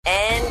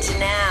And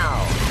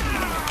now,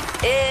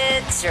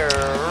 it's Rich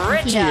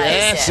Eisen.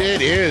 Yes,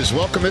 it is.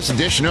 Welcome to this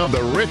edition of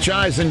the Rich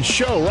Eisen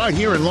Show right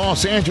here in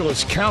Los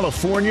Angeles,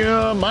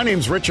 California. My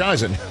name's Rich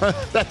Eisen.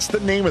 That's the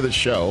name of the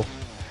show.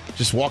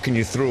 Just walking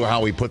you through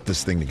how we put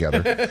this thing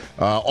together.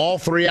 All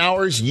 3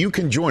 hours, you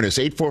can join us.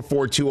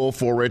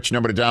 844-204-RICH,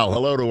 number to dial.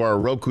 Hello to our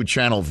Roku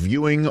channel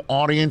viewing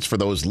audience. For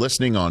those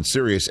listening on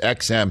Sirius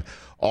XM,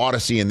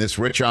 Odyssey, and this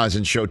Rich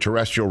Eisen Show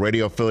terrestrial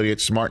radio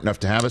affiliate smart enough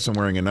to have us. I'm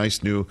wearing a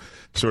nice new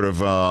sort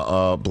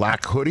of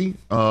black hoodie.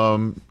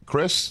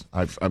 Chris,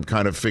 I've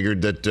kind of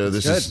figured that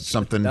this is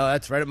something. No,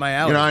 that's right up my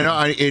alley. You know,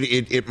 I know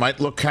it might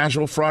look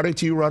casual Friday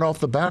to you right off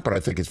the bat, but I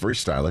think it's very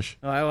stylish.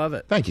 Oh, I love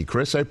it. Thank you,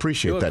 Chris. I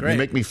appreciate that. Great. You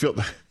make me feel.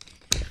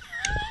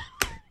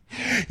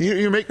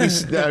 You make me.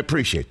 I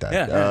appreciate that.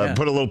 Yeah.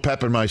 Put a little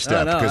pep in my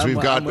step because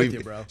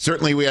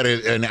certainly we had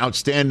an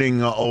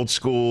outstanding old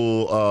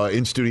school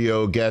in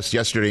studio guest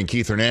yesterday, in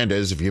Keith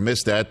Hernandez. If you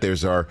missed that,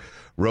 there's our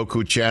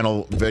Roku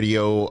channel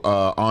video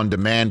on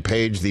demand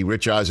page, the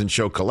Rich Eisen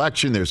Show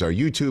collection. There's our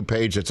YouTube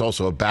page. It's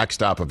also a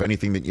backstop of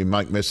anything that you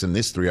might miss in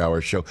this 3 hour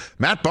show.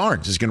 Matt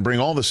Barnes is going to bring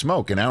all the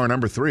smoke in hour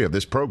number 3 of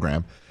this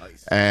program.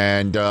 Nice.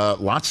 And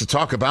lots to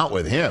talk about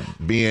with him.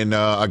 Being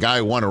a guy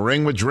who won a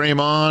ring with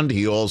Draymond.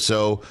 He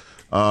also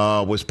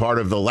was part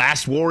of the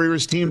last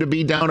Warriors team to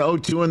be down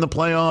 0-2 in the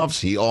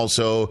playoffs. He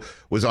also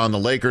was on the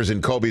Lakers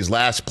in Kobe's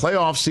last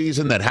playoff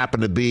season that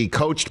happened to be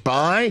coached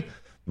by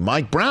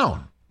Mike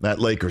Brown, that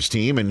Lakers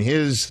team. And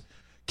his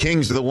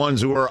Kings are the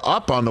ones who are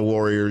up on the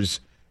Warriors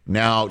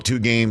now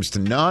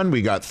 2-0.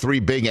 We got 3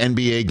 big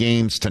NBA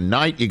games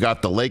tonight. You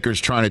got the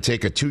Lakers trying to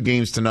take a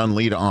 2-0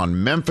 lead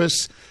on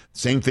Memphis.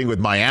 Same thing with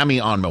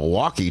Miami on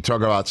Milwaukee. Talk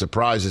about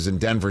surprises, and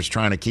Denver's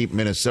trying to keep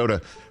Minnesota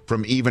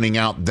from evening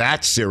out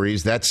that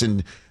series. That's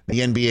in the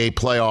NBA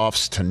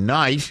playoffs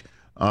tonight.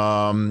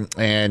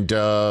 And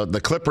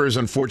the Clippers,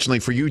 unfortunately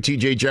for you,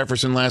 TJ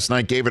Jefferson last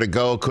night gave it a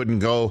go, couldn't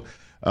go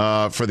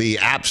for the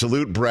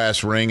absolute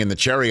brass ring and the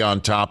cherry on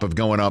top of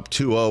going up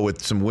 2-0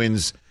 with some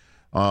wins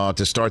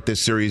to start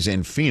this series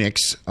in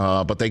Phoenix.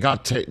 But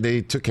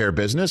they took care of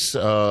business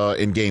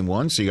in game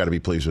 1, so you got to be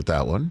pleased with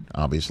that one,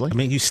 obviously. I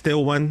mean, you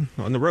still won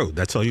on the road.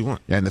 That's all you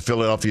want. And the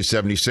Philadelphia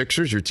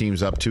 76ers, your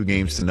team's up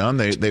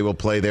 2-0. They will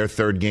play their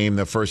third game,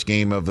 the first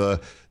game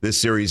of this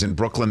series in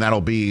Brooklyn.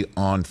 That'll be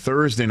on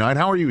Thursday night.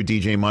 How are you,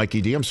 DJ Mikey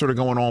D? I'm sort of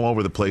going all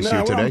over the place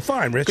here today. I'm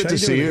fine, Rich. Good to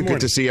see you.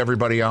 Good to see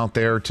everybody out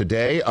there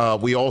today.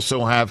 We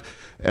also have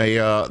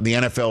the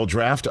NFL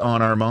draft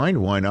on our mind.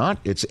 Why not?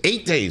 It's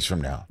 8 days from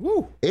now.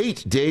 Woo.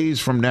 8 days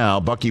from now.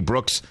 Bucky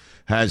Brooks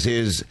has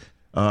his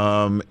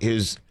mock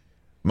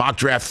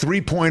draft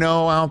 3.0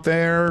 out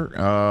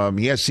there.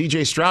 He has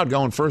C.J. Stroud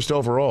going first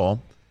overall.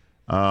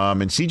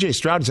 And C.J.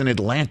 Stroud's in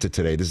Atlanta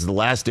today. This is the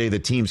last day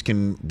that teams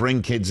can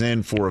bring kids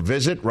in for a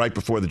visit right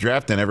before the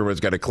draft. Then everyone's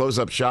got to close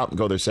up shop and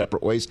go their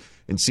separate ways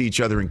and see each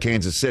other in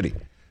Kansas City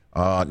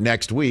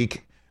next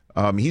week.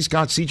 He's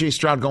got C.J.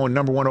 Stroud going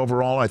number 1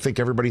 overall. I think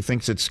everybody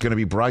thinks it's going to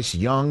be Bryce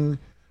Young,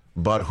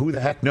 but who the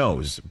heck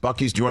knows?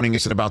 Bucky's joining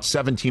us in about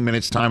 17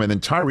 minutes' time, and then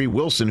Tyree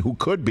Wilson, who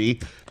could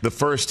be the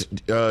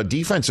first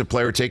defensive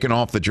player taken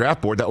off the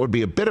draft board. That would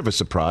be a bit of a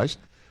surprise,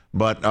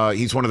 but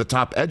he's one of the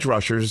top edge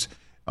rushers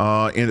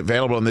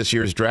available in this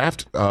year's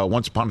draft.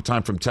 Once upon a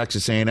time from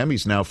Texas A&M.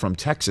 He's now from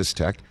Texas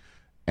Tech,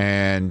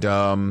 and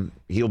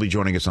he'll be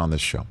joining us on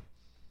this show.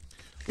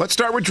 Let's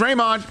start with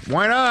Draymond.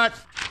 Why not?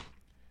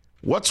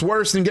 What's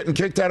worse than getting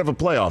kicked out of a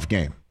playoff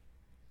game?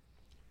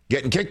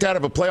 Getting kicked out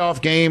of a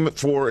playoff game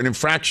for an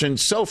infraction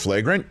so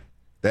flagrant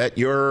that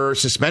you're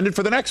suspended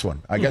for the next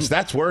one. I guess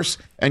that's worse.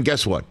 And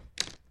guess what?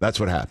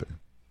 That's what happened.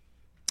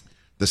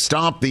 The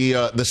stomp, the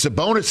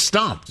Sabonis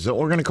stomp, is that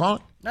what we're going to call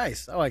it?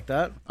 Nice. I like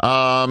that.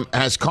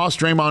 Has cost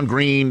Draymond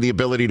Green the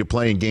ability to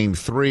play in Game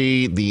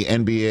 3. The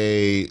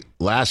NBA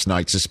last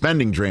night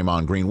suspending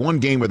Draymond Green 1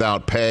 game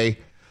without pay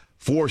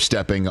for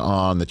stepping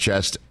on the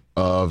chest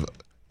of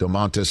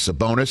Domantas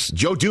Sabonis.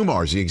 Joe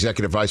Dumars, the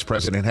executive vice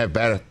president, head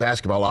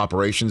basketball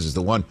operations, is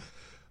the one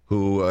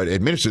who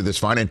administered this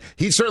fine. And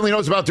he certainly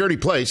knows about dirty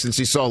play since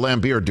he saw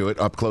Lambeer do it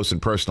up close and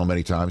personal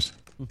many times.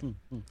 I'm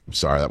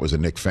sorry, that was a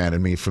Knick fan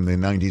in me from the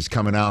 90s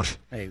coming out.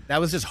 Hey,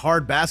 that was just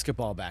hard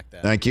basketball back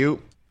then. Thank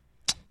you.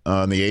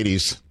 In the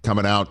 80s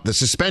coming out. The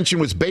suspension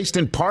was based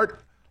in part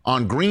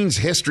on Green's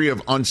history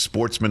of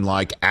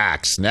unsportsmanlike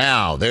acts.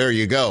 Now, there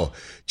you go.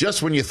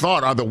 Just when you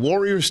thought, are the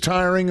Warriors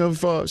tiring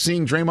of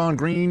seeing Draymond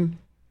Green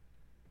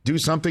do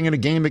something in a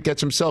game that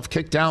gets himself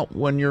kicked out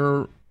when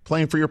you're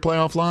playing for your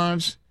playoff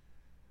lives?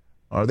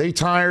 Are they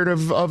tired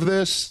of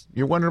this?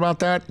 You're wondering about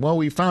that? Well,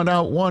 we found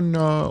out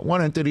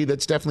one entity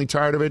that's definitely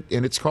tired of it,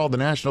 and it's called the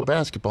National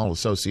Basketball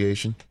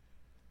Association.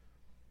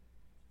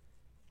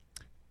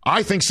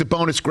 I think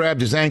Sabonis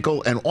grabbed his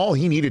ankle, and all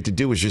he needed to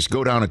do was just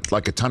go down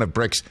like a ton of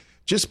bricks.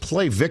 Just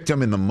play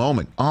victim in the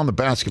moment on the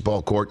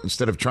basketball court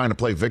instead of trying to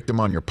play victim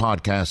on your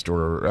podcast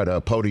or at a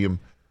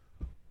podium.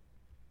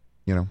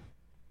 You know,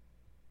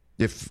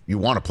 if you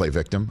want to play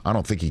victim. I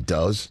don't think he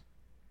does,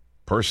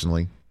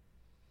 personally.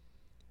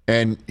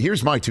 And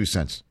here's my 2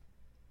 cents.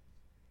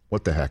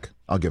 What the heck?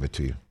 I'll give it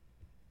to you.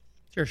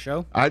 It's your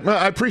show.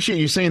 I appreciate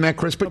you saying that,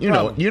 Chris, but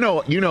No you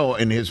know,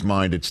 in his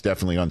mind, it's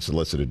definitely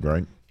unsolicited,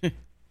 right?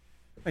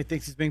 He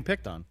thinks he's being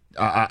picked on.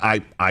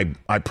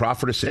 I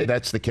proffer to say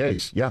that's the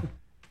case. Yeah.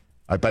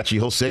 I bet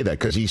you he'll say that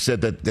because he said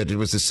that it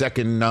was the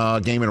second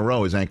game in a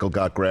row his ankle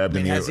got grabbed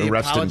and has the he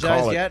refs didn't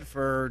call it. yet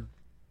for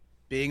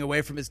being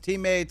away from his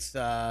teammates,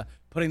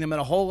 putting them in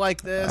a hole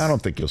like this? I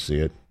don't think you'll see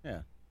it. Yeah.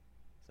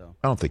 So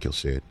I don't think you'll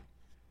see it.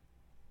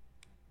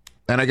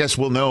 And I guess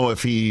we'll know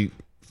if he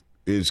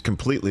is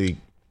completely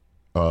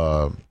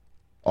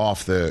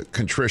off the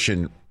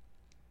contrition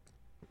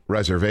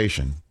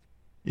reservation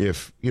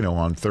if,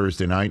 on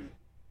Thursday night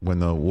when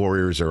the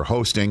Warriors are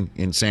hosting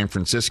in San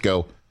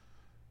Francisco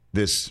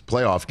this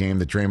playoff game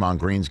that Draymond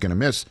Green's going to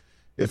miss,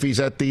 if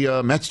he's at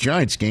the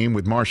Mets-Giants game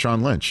with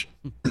Marshawn Lynch,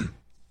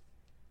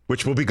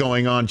 which will be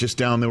going on just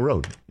down the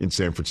road in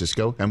San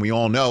Francisco. And we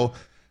all know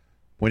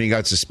when he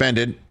got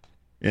suspended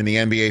in the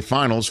NBA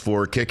Finals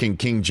for kicking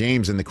King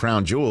James in the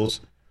Crown Jewels,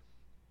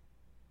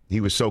 he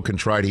was so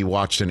contrite he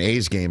watched an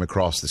A's game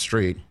across the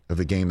street of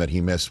the game that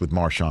he missed with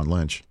Marshawn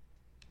Lynch.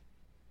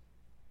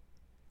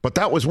 But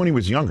that was when he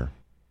was younger.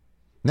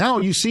 Now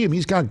you see him,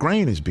 he's got gray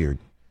in his beard.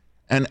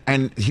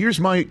 And here's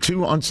my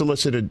two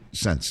unsolicited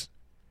sense.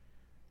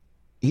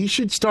 He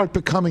should start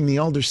becoming the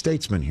elder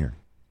statesman here.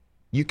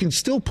 You can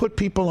still put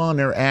people on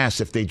their ass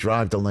if they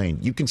drive the lane.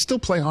 You can still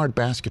play hard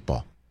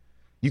basketball.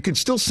 You can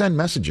still send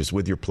messages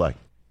with your play.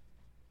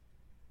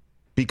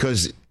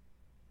 Because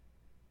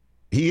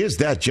he is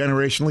that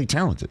generationally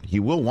talented. He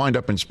will wind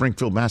up in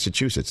Springfield,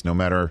 Massachusetts, no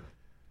matter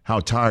how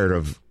tired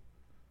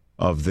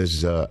of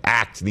this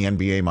act the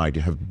NBA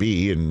might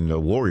be and the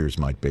Warriors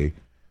might be.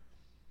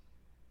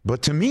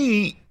 But to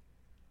me,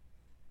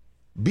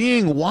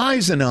 being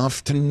wise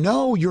enough to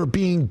know you're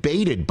being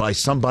baited by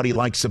somebody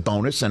like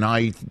Sabonis, and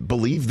I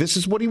believe this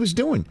is what he was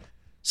doing.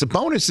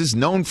 Sabonis is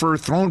known for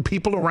throwing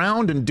people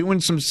around and doing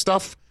some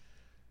stuff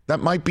that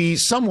might be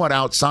somewhat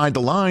outside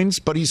the lines,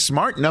 but he's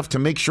smart enough to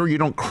make sure you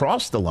don't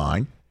cross the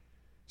line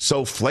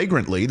so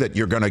flagrantly that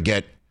you're going to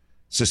get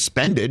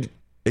suspended,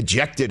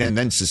 ejected, and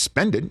then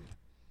suspended.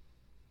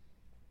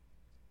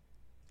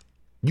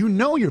 You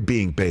know you're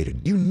being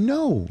baited. You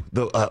know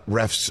the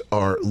refs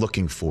are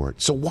looking for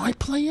it. So why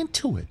play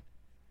into it?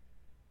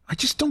 I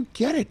just don't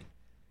get it.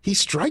 He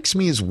strikes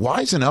me as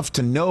wise enough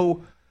to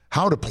know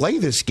how to play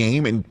this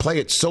game and play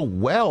it so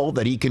well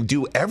that he can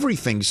do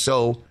everything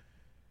so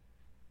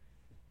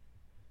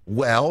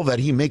well that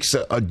he makes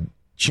a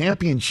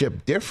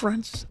championship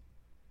difference.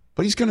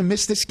 But he's going to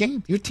miss this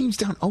game. Your team's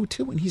down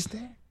 0-2 and he's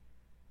there.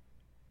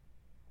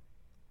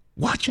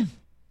 Watching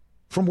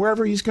from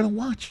wherever he's going to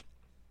watch.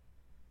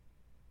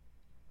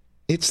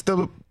 It's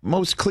the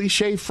most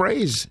cliche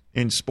phrase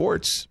in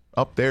sports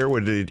up there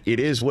with it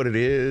is what it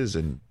is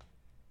and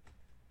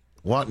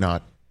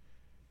whatnot.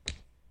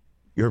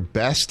 Your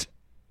best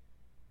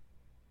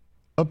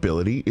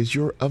ability is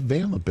your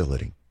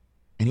availability.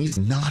 And he's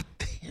not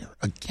there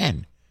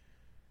again.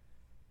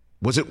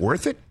 Was it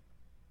worth it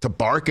to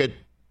bark at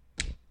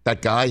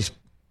that guy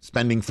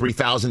spending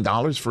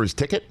 $3,000 for his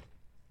ticket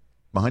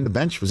behind the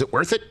bench? Was it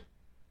worth it?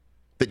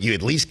 That you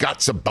at least got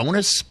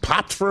Sabonis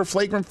popped for a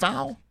flagrant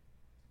foul?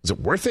 Was it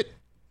worth it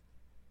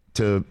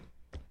to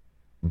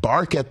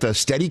bark at the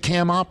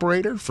Steadicam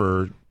operator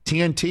for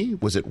TNT?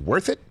 Was it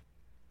worth it?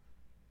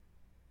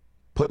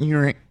 Putting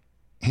your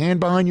hand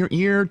behind your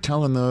ear,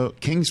 telling the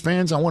Kings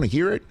fans, I want to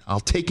hear it. I'll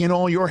take in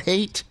all your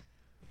hate.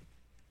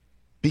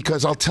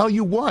 Because I'll tell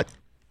you what,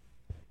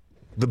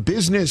 the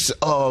business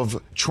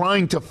of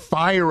trying to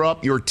fire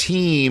up your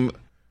team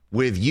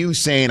with you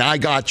saying, I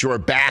got your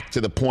back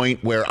to the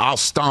point where I'll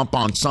stomp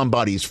on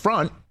somebody's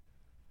front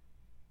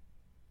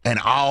and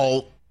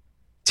I'll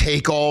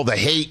take all the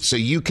hate so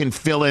you can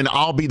fill in.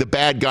 I'll be the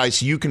bad guy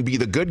so you can be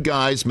the good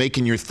guys,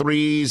 making your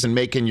threes and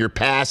making your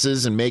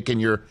passes and making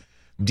your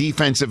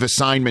defensive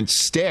assignments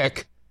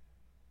stick.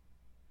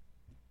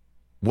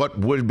 What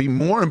would be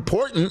more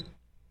important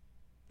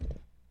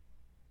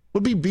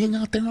would be being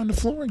out there on the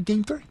floor in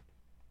Game 3.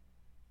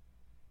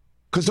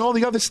 Because all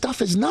the other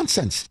stuff is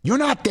nonsense. You're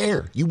not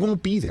there. You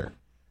won't be there.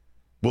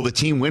 Will the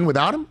team win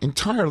without him?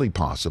 Entirely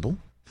possible.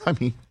 I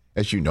mean,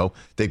 as you know,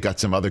 they've got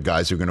some other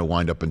guys who are going to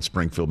wind up in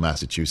Springfield,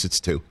 Massachusetts,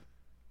 too.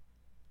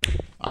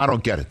 I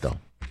don't get it, though.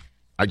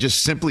 I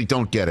just simply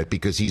don't get it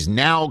because he's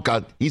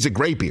a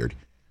graybeard.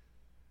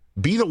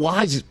 Be the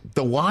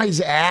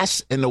wise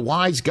ass and the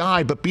wise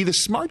guy, but be the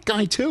smart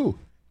guy, too.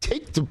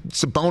 Take the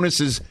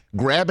Sabonis'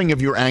 grabbing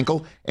of your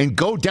ankle and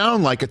go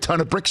down like a ton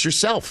of bricks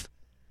yourself.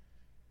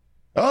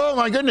 Oh,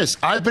 my goodness,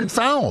 I've been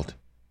fouled.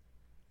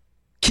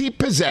 Keep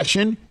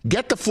possession,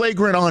 get the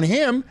flagrant on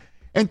him,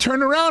 and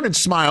turn around and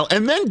smile,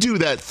 and then do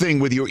that thing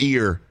with your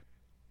ear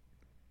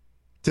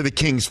to the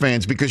Kings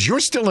fans because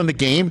you're still in the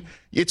game.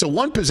 It's a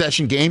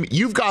one-possession game.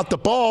 You've got the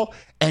ball,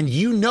 and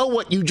you know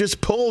what you just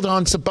pulled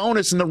on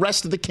Sabonis and the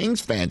rest of the Kings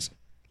fans.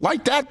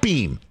 Light that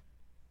beam.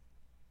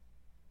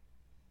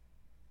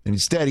 And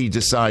instead, he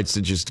decides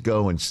to just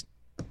go and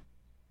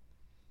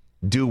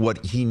do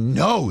what he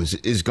knows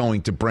is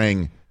going to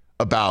bring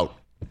about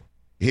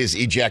his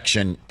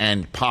ejection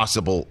and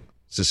possible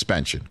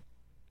suspension.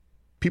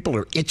 People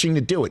are itching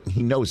to do it, and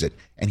he knows it,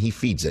 and he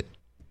feeds it.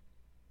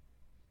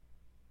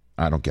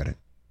 I don't get it.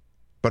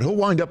 But he'll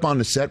wind up on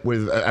the set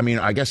with,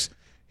 I guess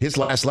his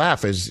last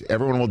laugh is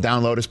everyone will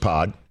download his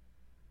pod,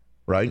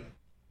 right?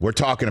 We're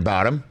talking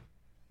about him.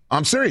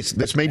 I'm serious.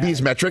 This may be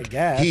his metric.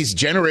 He's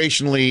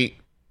generationally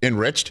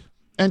enriched,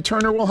 and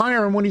Turner will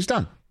hire him when he's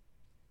done.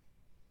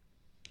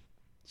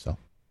 So,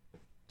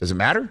 does it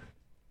matter?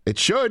 It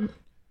should.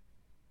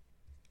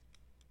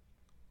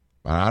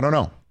 But I don't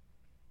know.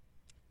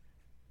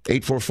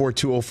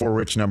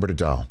 844-204-RICH number to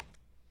dial.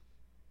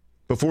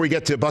 Before we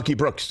get to Bucky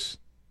Brooks,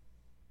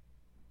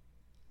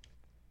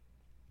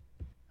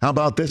 how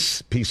about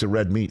this piece of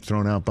red meat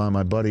thrown out by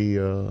my buddy,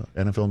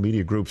 NFL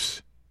Media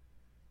Group's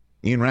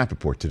Ian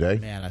Rappaport today?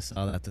 Man, I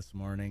saw that this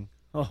morning.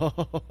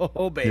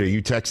 Oh, baby. Yeah,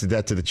 you texted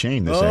that to the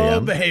chain this AM.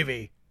 Oh,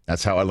 baby.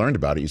 That's how I learned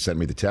about it. You sent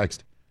me the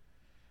text.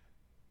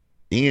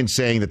 Ian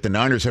saying that the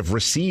Niners have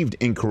received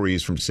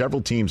inquiries from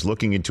several teams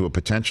looking into a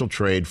potential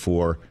trade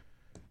for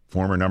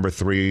former number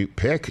 3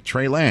 pick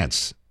Trey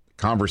Lance.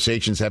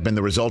 Conversations have been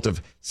the result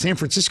of San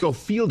Francisco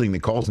fielding the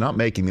calls, not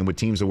making them, with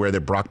teams aware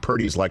that Brock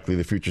Purdy is likely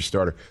the future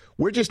starter.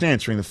 We're just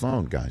answering the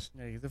phone, guys.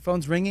 Hey, the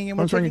phone's ringing and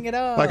we're picking it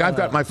up. Like, I've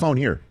got my phone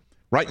here.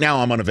 Right now,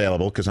 I'm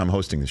unavailable because I'm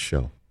hosting this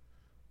show.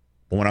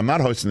 But when I'm not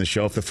hosting the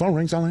show, if the phone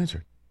rings, I'll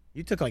answer.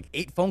 You took like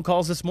 8 phone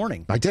calls this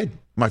morning. I did.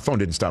 My phone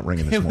didn't stop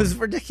ringing this morning. It was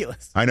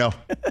ridiculous. I know.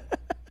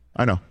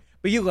 I know.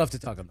 But you love to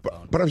talk on the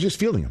phone. But I was just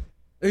fielding them.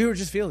 You were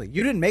just fielding.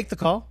 You didn't make the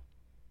call.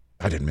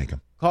 I didn't make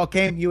them. Call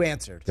came, you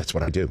answered. That's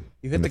what I do.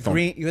 You hit the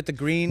green. You hit the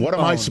green. What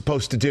phone. am I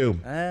supposed to do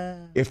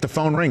if the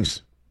phone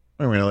rings?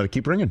 I'm going to let it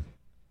keep ringing.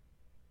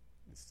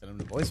 Send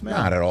them to voicemail.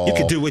 Not at all. You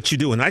could do what you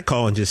do when I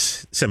call and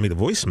just send me the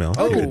voicemail.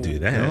 I could do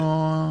that.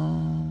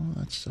 Oh,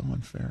 that's so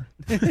unfair.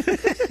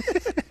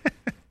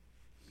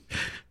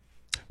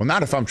 Well,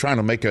 not if I'm trying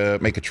to make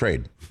a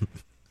trade.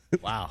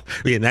 Wow.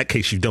 In that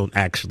case, you don't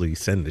actually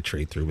send the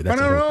trade through. But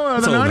that's I don't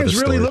know. The Niners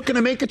really story. looking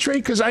to make a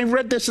trade, because I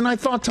read this and I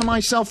thought to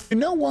myself, you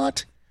know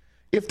what?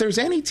 If there's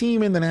any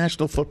team in the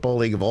National Football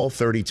League of all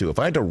 32, if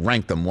I had to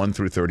rank them 1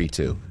 through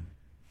 32,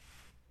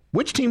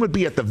 which team would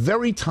be at the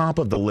very top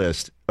of the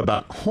list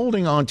about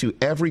holding on to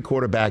every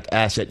quarterback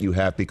asset you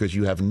have because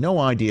you have no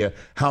idea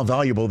how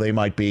valuable they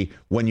might be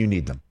when you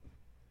need them?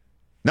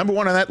 Number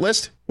 1 on that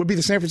list would be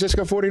the San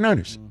Francisco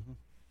 49ers. Mm-hmm.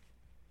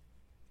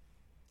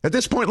 At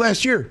this point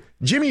last year,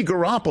 Jimmy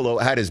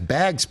Garoppolo had his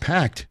bags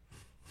packed.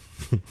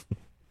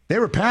 They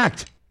were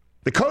packed.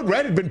 The code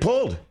red had been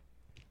pulled.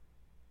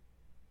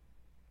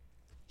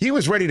 He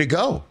was ready to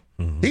go.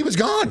 Mm-hmm. He was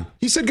gone.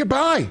 He said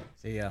goodbye.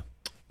 See ya.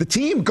 The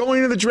team going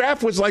into the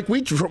draft was like,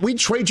 we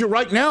trade you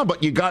right now,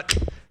 but you got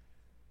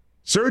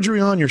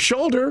surgery on your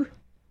shoulder.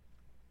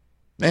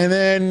 And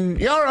then,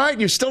 yeah, all right,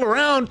 you're still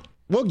around.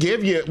 We'll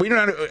give you. We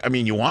don't.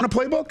 You want a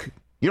playbook?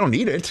 You don't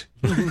need it.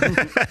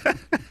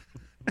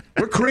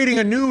 We're creating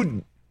a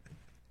new.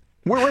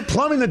 We're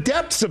plumbing the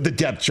depths of the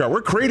depth chart.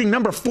 We're creating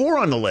number 4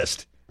 on the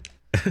list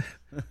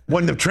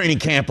when the training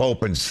camp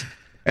opens.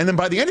 And then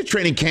by the end of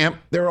training camp,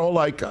 they're all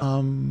like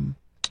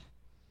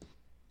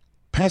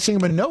passing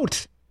him a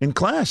note in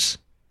class.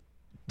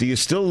 Do you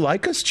still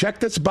like us? Check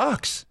this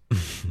box.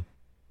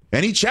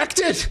 And he checked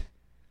it.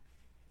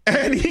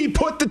 And he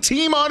put the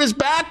team on his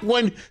back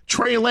when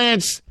Trey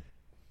Lance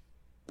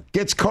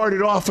gets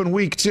carted off in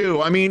week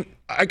 2. I mean,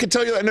 I could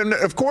tell you that. And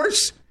of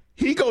course,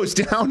 he goes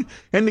down,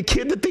 and the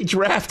kid that they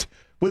draft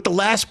with the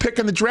last pick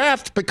in the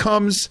draft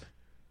becomes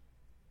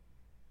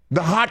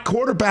the hot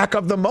quarterback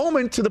of the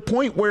moment, to the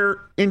point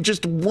where in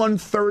just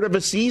 1/3 of a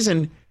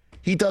season,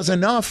 he does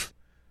enough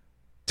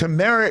to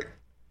merit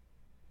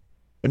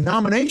a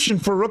nomination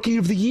for Rookie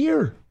of the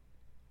Year.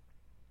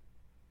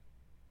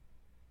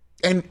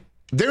 And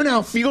they're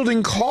now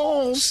fielding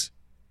calls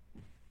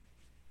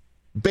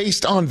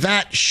based on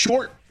that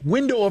short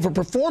window of a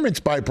performance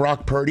by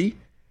Brock Purdy.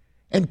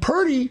 And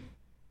Purdy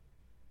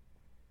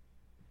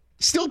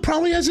still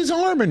probably has his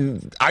arm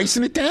and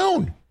icing it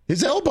down,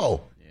 his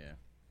elbow.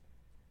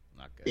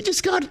 He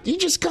just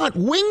got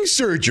wing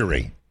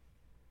surgery.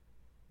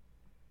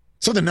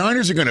 So the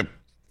Niners are going to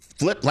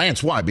flip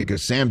Lance. Why?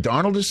 Because Sam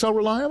Darnold is so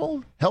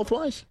reliable,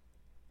 health-wise?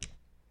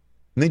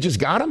 And they just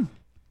got him?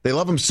 They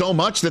love him so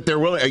much that they're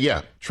willing.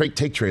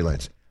 Take Trey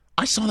Lance.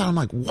 I saw that. I'm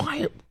like,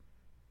 why?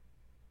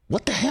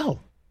 What the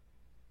hell?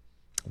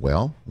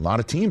 Well, a lot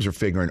of teams are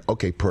figuring,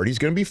 okay, Purdy's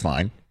going to be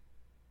fine.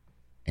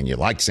 And you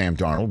like Sam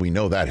Darnold. We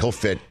know that. He'll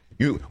fit.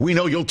 We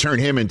know you'll turn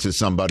him into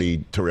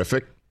somebody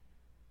terrific.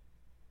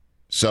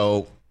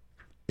 So,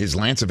 is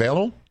Lance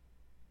available?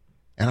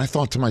 And I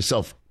thought to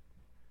myself,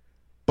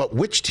 but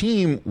which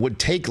team would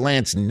take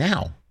Lance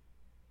now?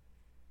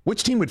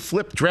 Which team would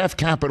flip draft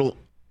capital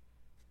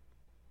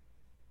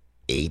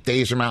 8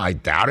 days from now? I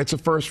doubt it's a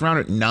first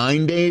rounder.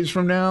 9 days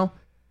from now?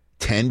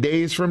 10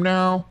 days from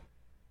now?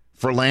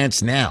 For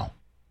Lance now?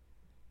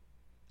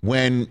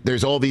 When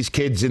there's all these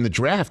kids in the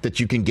draft that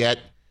you can get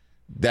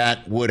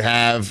that would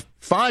have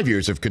 5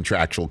 years of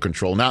contractual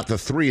control, not the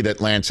 3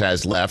 that Lance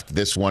has left,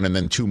 this one and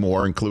then 2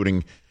 more,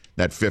 including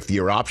that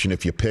 5th-year option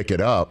if you pick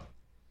it up.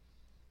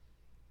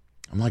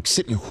 I'm like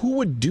who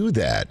would do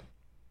that?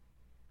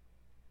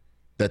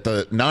 that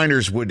the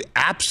Niners would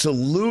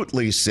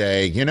absolutely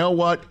say, you know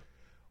what?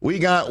 We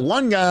got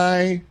one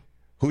guy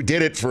who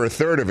did it for a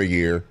third of a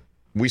year.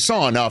 We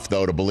saw enough,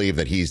 though, to believe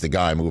that he's the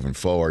guy moving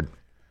forward.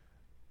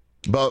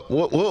 But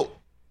we'll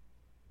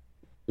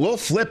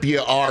flip you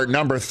our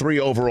number 3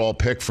 overall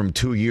pick from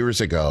 2 years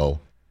ago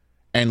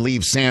and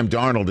leave Sam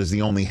Darnold as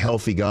the only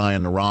healthy guy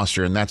on the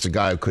roster, and that's a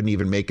guy who couldn't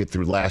even make it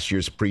through last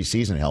year's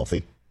preseason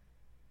healthy.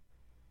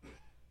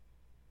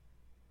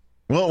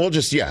 Well, we'll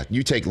just,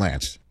 you take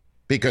Lance.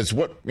 Because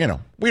we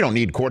don't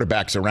need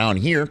quarterbacks around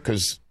here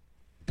because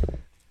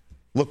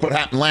look what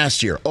happened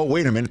last year. Oh,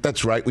 wait a minute.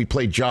 That's right. We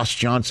played Josh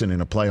Johnson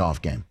in a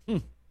playoff game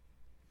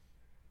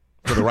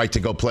for the right to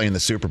go play in the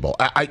Super Bowl.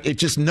 It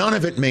just, none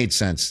of it made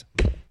sense.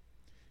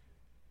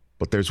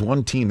 But there's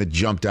one team that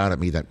jumped out at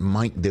me that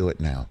might do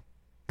it now.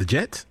 The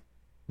Jets?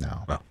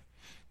 No. Oh.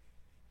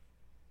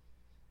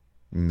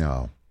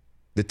 No.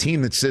 The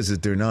team that says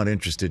that they're not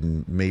interested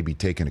in maybe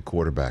taking a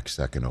quarterback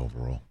second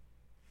overall.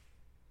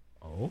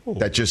 Oh.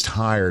 That just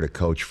hired a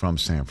coach from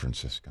San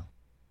Francisco.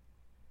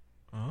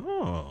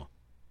 Oh.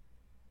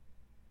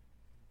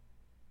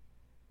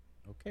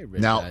 Okay,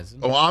 Rich now, Eisen.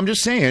 well, I'm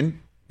just saying.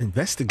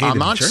 Investigative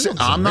journalism.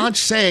 I'm not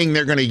saying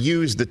they're going to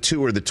use the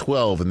 2 or the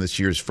 12 in this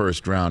year's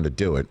first round to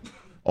do it.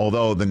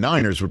 Although the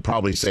Niners would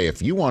probably say,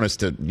 if you want us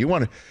to,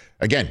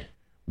 again,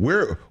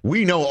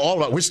 we know all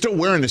about, we're still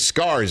wearing the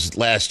scars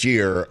last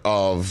year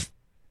of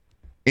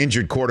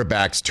injured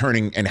quarterbacks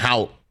turning and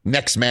how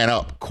next man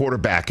up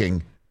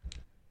quarterbacking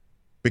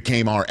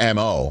became our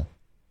MO,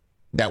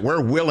 that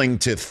we're willing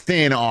to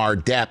thin our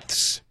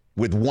depths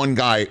with one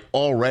guy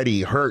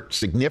already hurt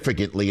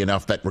significantly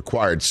enough that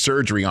required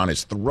surgery on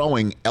his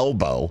throwing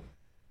elbow,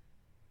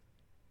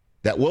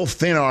 that we'll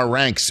thin our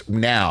ranks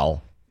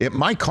now. It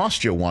might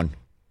cost you one.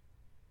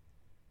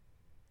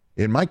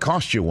 It might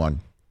cost you one.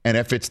 And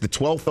if it's the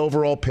 12th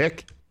overall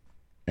pick,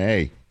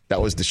 hey,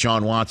 that was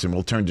Deshaun Watson.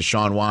 We'll turn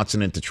Deshaun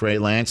Watson into Trey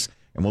Lance,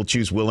 and we'll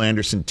choose Will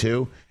Anderson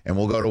too, and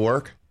we'll go to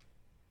work.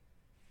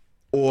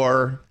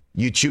 Or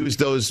you choose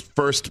those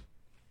first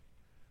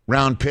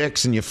round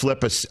picks and you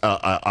flip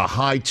a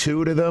high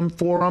 2 to them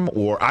for them,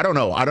 or I don't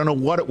know. I don't know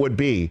what it would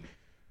be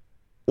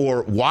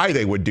or why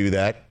they would do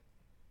that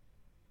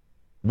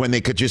when they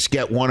could just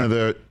get one of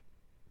the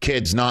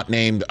kids not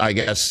named, I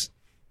guess,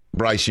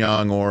 Bryce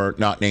Young or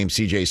not named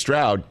C.J.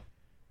 Stroud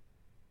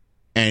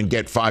and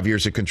get 5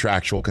 years of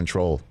contractual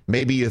control.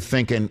 Maybe you're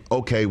thinking,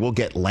 okay, we'll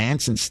get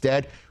Lance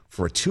instead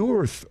for a 2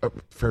 or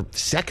for a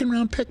second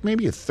round pick,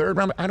 maybe a third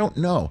round. I don't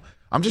know.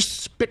 I'm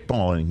just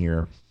spitballing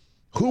here.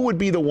 Who would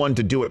be the one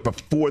to do it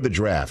before the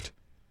draft?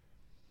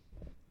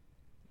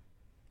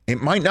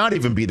 It might not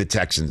even be the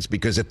Texans,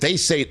 because if they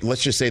say,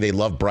 let's just say they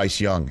love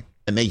Bryce Young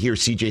and they hear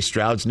C.J.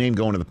 Stroud's name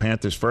going to the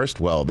Panthers first,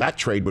 well, that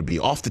trade would be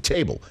off the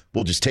table.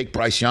 We'll just take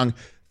Bryce Young.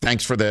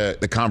 Thanks for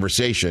the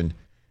conversation.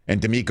 And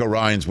DeMeco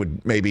Ryans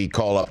would maybe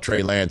call up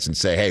Trey Lance and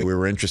say, hey, we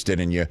were interested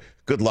in you.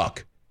 Good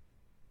luck.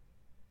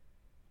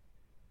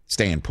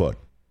 Staying put.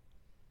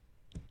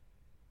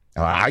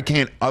 I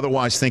can't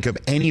otherwise think of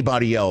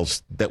anybody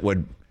else that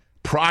would,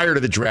 prior to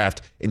the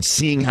draft and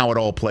seeing how it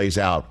all plays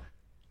out,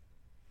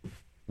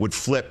 would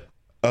flip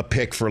a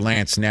pick for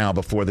Lance now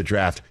before the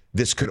draft.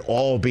 This could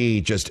all be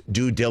just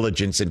due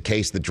diligence in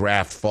case the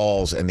draft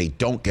falls and they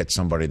don't get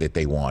somebody that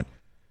they want,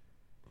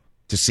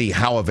 to see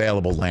how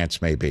available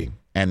Lance may be.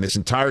 And this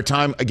entire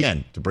time,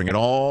 again, to bring it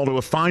all to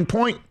a fine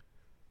point,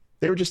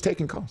 they were just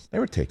taking calls. They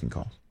were taking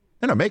calls.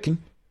 They're not making.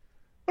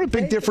 What a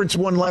big difference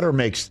one letter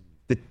makes.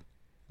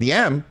 The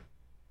M,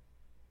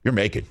 you're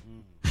making.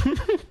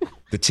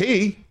 The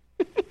T,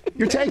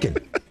 you're taking.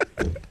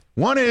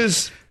 One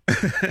is,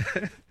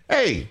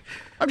 hey,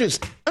 I'm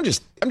just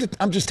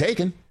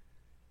taking.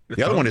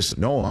 The other one is,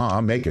 no,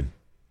 I'm making.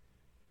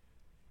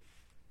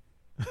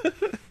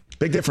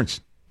 Big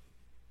difference.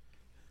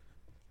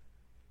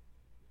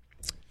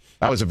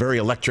 That was a very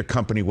electric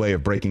company way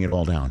of breaking it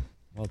all down.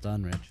 Well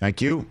done, Rich.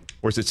 Thank you.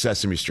 Or is it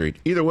Sesame Street?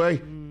 Either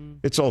way,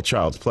 it's all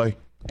child's play.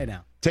 Hey,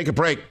 now. Take a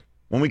break.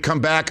 When we come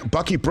back,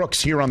 Bucky Brooks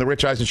here on the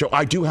Rich Eisen Show.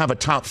 I do have a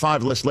top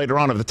 5 list later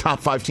on of the top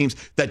 5 teams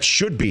that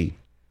should be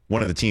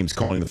one of the teams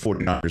calling the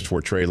 49ers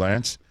for Trey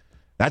Lance.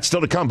 That's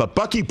still to come. But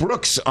Bucky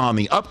Brooks on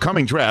the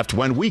upcoming draft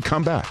when we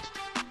come back.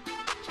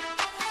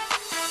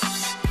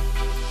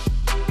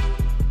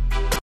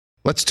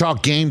 Let's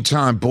talk Game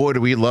Time. Boy,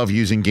 do we love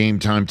using Game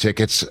Time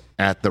tickets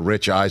at the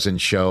Rich Eisen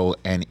Show.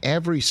 And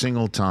every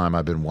single time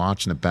I've been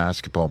watching the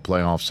basketball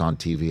playoffs on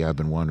TV, I've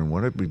been wondering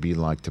what it would be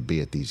like to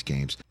be at these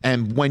games.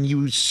 And when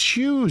you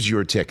choose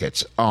your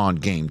tickets on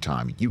Game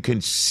Time, you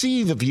can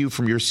see the view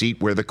from your seat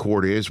where the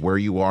court is, where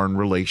you are in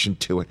relation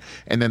to it.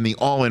 And then the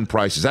all-in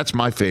prices. That's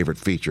my favorite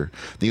feature.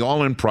 The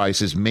all-in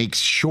prices makes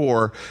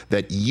sure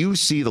that you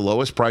see the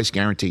lowest price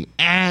guarantee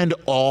and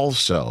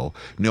also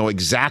know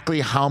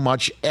exactly how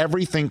much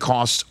everything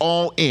costs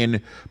all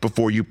in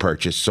before you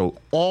purchase. So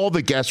all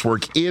the guesswork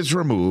is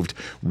removed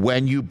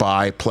when you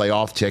buy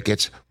playoff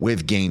tickets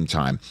with Game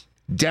Time.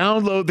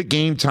 Download the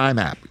Game Time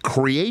app,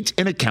 create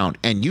an account,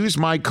 and use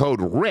my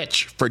code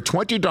RICH for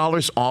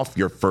 $20 off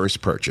your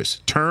first purchase.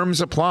 Terms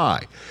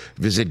apply.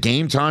 Visit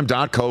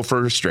GameTime.co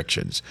for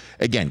restrictions.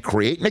 Again,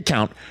 create an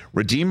account,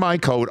 redeem my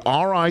code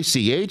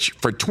RICH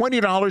for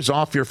 $20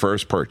 off your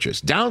first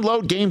purchase.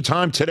 Download Game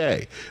Time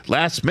today.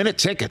 Last minute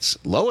tickets,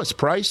 lowest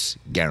price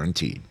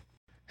guaranteed.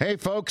 Hey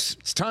folks,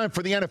 it's time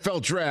for the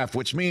NFL draft,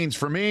 which means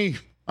for me,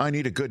 I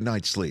need a good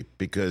night's sleep,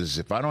 because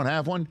if I don't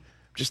have one,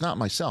 I'm just not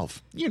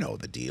myself. You know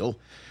the deal.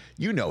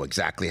 You know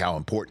exactly how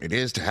important it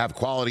is to have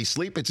quality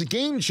sleep. It's a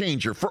game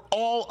changer for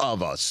all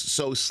of us.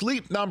 So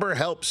Sleep Number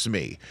helps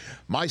me.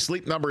 My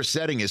Sleep Number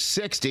setting is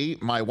 60.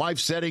 My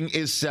wife's setting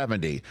is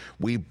 70.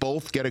 We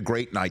both get a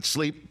great night's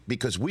sleep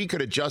because we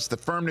could adjust the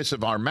firmness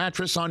of our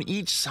mattress on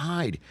each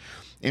side.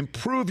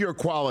 Improve your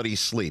quality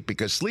sleep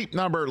because Sleep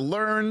Number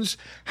learns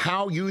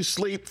how you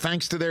sleep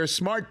thanks to their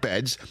smart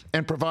beds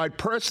and provide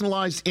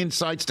personalized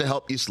insights to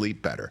help you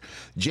sleep better.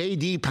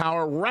 J.D.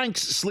 Power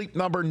ranks Sleep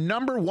Number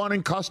 #1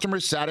 in customer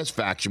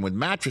satisfaction with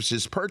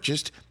mattresses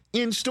purchased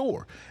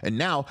in-store. And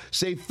now,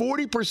 save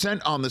 40%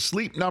 on the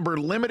Sleep Number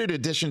limited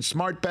edition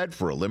smart bed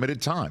for a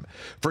limited time.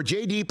 For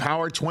J.D.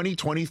 Power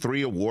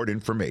 2023 award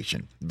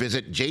information,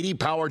 visit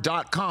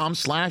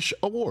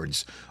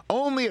jdpower.com/awards.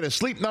 Only at a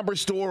Sleep Number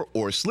store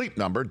or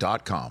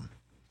sleepnumber.com.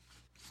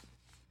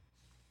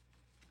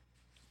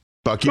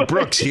 Bucky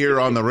Brooks here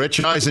on the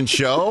Rich Eisen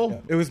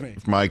Show. It was me.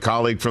 My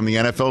colleague from the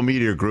NFL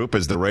Media Group,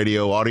 as the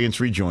radio audience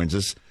rejoins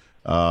us.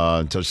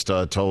 Just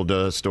told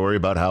a story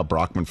about how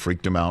Brockman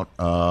freaked him out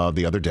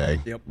the other day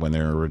when they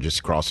were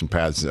just crossing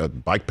paths,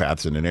 bike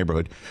paths in the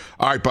neighborhood.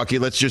 All right, Bucky,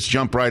 let's just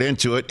jump right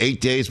into it.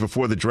 8 days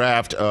before the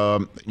draft. I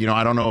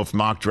don't know if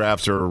mock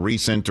drafts are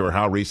recent or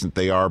how recent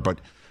they are, but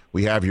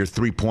we have your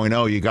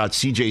 3.0. You got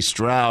C.J.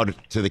 Stroud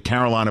to the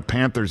Carolina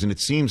Panthers, and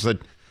it seems that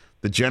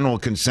the general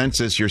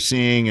consensus you're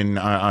seeing, and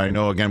I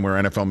know, again,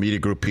 we're NFL Media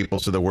Group people,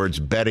 so the words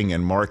betting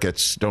and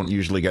markets don't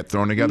usually get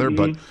thrown together,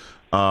 but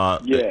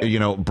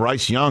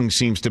Bryce Young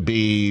seems to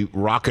be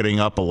rocketing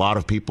up a lot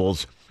of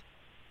people's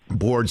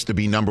boards to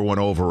be #1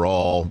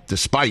 overall,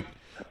 despite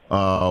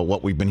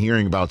what we've been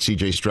hearing about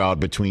C.J. Stroud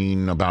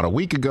between about a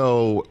week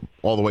ago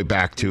all the way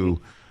back to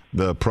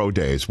the pro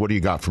days. What do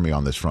you got for me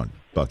on this front,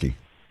 Bucky?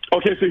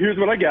 Okay, so here's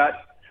what I got.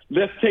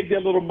 Let's take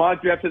that little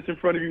mock draft that's in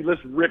front of you.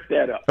 Let's rip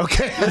that up.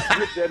 Okay. Let's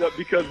rip that up,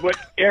 because what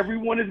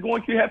everyone is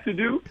going to have to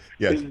do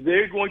is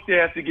they're going to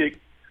have to get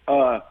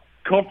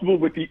comfortable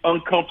with the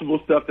uncomfortable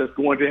stuff that's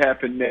going to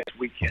happen next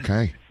weekend.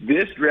 Okay.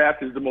 This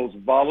draft is the most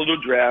volatile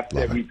draft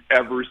that we've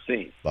ever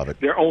seen. Love it.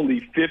 There are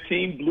only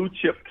 15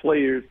 blue-chip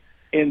players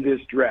in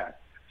this draft.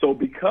 So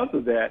because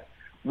of that,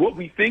 what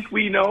we think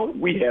we know,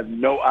 we have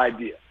no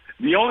idea.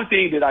 The only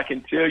thing that I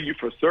can tell you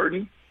for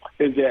certain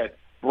is that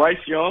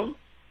Bryce Young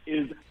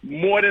is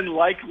more than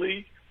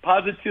likely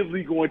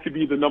positively going to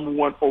be the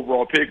 #1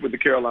 overall pick with the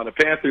Carolina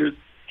Panthers.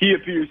 He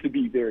appears to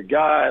be their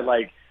guy.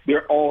 Like,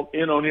 they're all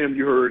in on him.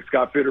 You heard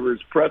Scott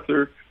Fitterer's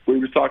presser where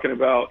he was talking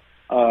about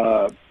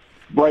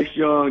Bryce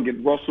Young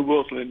and Russell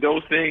Wilson and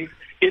those things.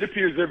 It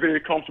appears they're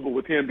very comfortable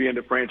with him being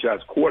the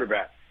franchise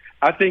quarterback.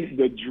 I think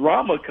the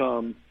drama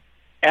comes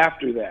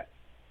after that.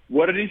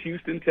 What are the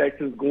Houston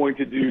Texans going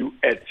to do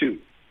at 2?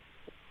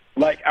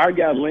 Like our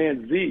guy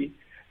Lance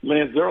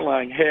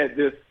Zierlein had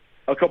this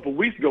a couple of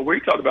weeks ago where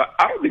he talked about,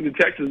 I don't think the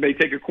Texans may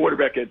take a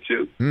quarterback at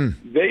 2.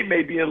 They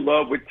may be in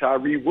love with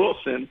Tyree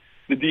Wilson,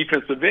 the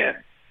defensive end.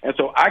 And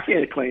so I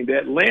can't claim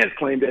that. Lance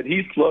claimed that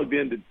he's plugged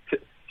into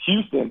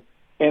Houston,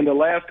 and the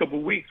last couple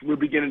of weeks we're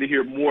beginning to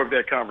hear more of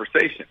that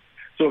conversation.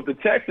 So if the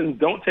Texans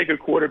don't take a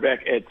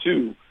quarterback at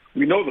 2,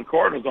 we know the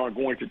Cardinals aren't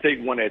going to take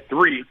one at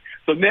 3.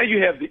 So now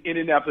you have the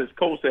Indianapolis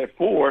Colts at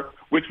 4,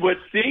 which what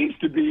seems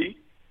to be,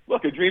 a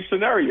dream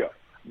scenario.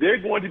 They're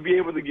going to be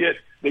able to get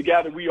the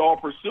guy that we all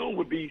presume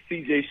would be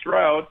C.J.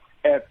 Stroud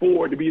at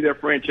 4 to be their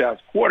franchise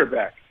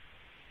quarterback.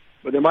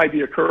 But there might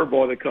be a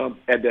curveball that comes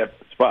at that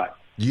spot.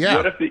 Yeah.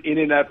 What if the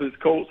Indianapolis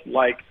Colts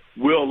like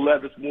Will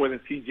Levis more than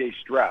C.J.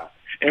 Stroud?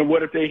 And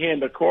what if they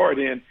hand the card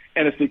in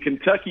and it's the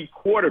Kentucky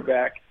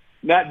quarterback,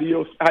 not the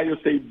Ohio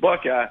State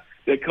Buckeye,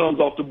 that comes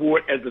off the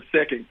board as the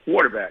second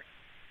quarterback?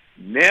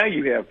 Now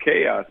you have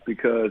chaos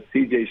because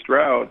C.J.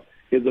 Stroud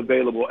is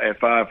available at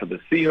 5 for the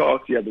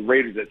Seahawks. You have the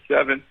Raiders at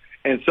 7.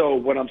 And so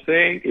what I'm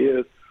saying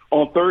is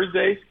on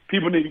Thursday,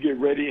 people need to get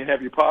ready and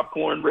have your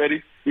popcorn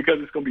ready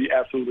because it's going to be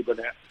absolutely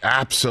bananas.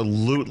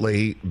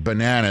 Absolutely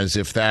bananas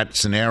if that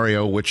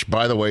scenario, which,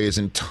 by the way, is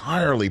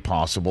entirely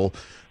possible,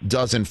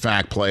 does in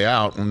fact play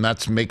out. And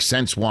that makes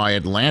sense why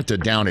Atlanta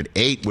down at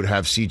 8 would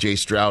have C.J.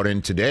 Stroud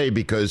in today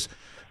because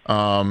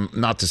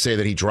not to say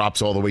that he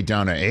drops all the way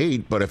down to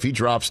 8, but if he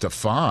drops to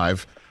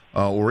 5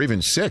 or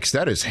even 6,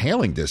 that is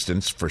hailing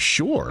distance for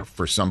sure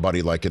for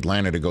somebody like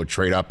Atlanta to go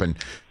trade up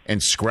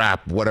and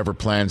scrap whatever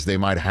plans they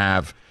might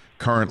have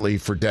currently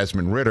for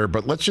Desmond Ridder.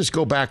 But let's just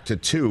go back to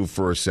 2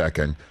 for a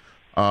second.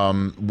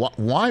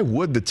 Why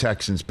would the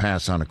Texans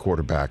pass on a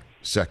quarterback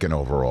 2nd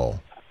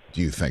overall,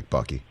 do you think,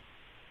 Bucky?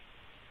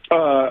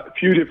 A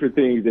few different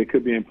things that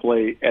could be in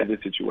play at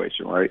this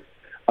situation, right?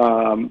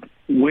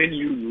 when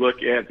you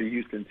look at the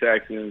Houston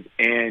Texans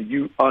and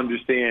you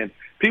understand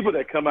people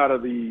that come out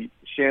of the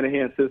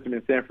Shanahan system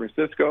in San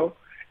Francisco,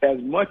 as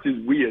much as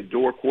we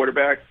adore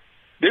quarterbacks,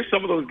 there's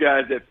some of those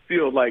guys that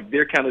feel like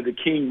they're kind of the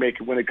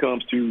kingmaker when it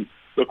comes to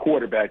the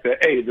quarterback. That,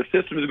 hey, the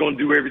system is going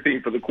to do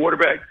everything for the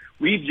quarterback.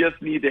 We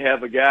just need to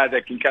have a guy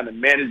that can kind of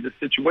manage the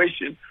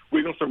situation.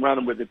 We're going to surround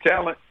him with the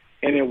talent,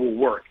 and it will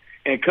work.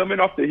 And coming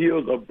off the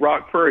heels of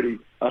Brock Purdy,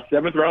 a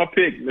seventh-round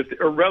pick, Mr.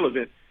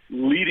 Irrelevant,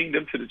 leading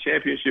them to the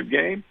championship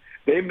game,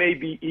 they may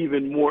be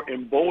even more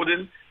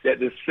emboldened that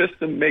the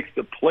system makes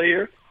the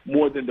player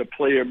more than the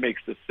player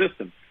makes the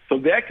system. So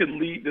that could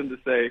lead them to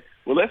say,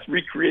 well, let's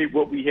recreate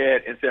what we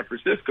had in San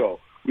Francisco.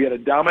 We had a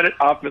dominant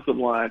offensive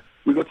line.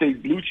 We're going to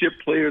take blue-chip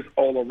players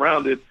all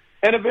around it,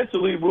 and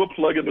eventually we'll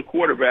plug in the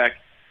quarterback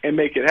and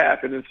make it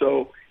happen. And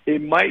so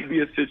it might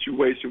be a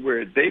situation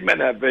where they may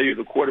not value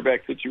the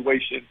quarterback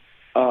situation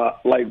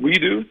like we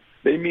do.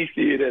 They may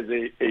see it as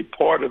a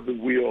part of the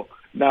wheel,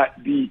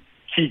 not the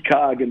key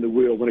cog in the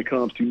wheel when it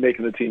comes to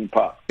making the team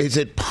pop. Is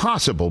it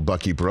possible,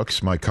 Bucky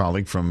Brooks, my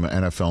colleague from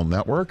NFL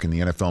Network and the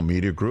NFL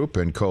Media Group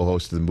and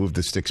co-host of the Move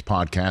the Sticks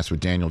podcast with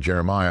Daniel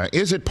Jeremiah,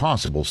 is it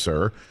possible,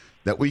 sir,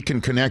 that we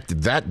can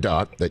connect that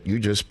dot that you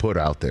just put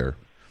out there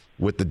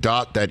with the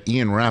dot that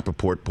Ian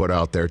Rappaport put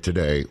out there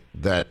today,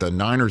 that the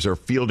Niners are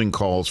fielding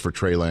calls for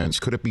Trey Lance?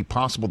 Could it be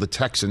possible the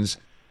Texans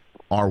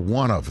are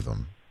one of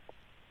them?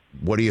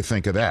 What do you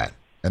think of that?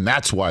 And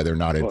that's why they're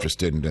not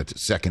interested in that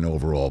second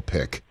overall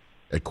pick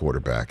at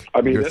quarterback.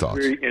 I mean, Your that's thoughts?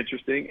 very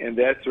interesting, and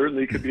that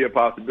certainly could be a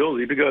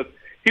possibility because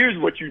here's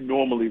what you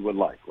normally would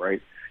like,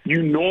 right?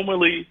 You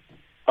normally,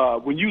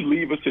 when you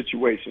leave a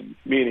situation,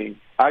 meaning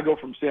I go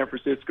from San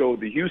Francisco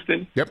to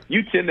Houston,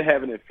 you tend to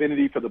have an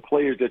affinity for the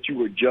players that you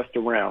were just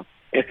around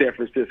in San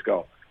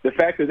Francisco. The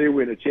fact that they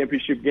were in a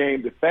championship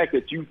game, the fact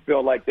that you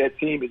felt like that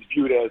team is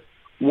viewed as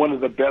one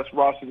of the best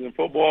rosters in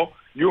football,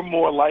 you're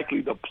more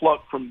likely to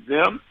pluck from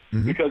them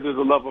because there's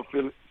a level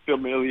of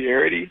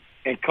familiarity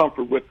and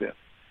comfort with them.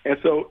 And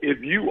so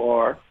if you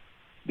are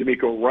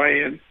D'Amico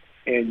Ryan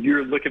and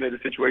you're looking at a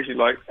situation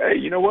like, hey,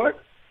 you know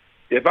what?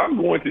 If I'm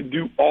going to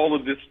do all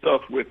of this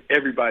stuff with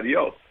everybody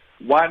else,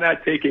 why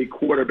not take a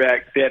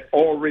quarterback that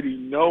already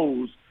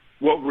knows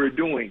what we're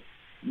doing?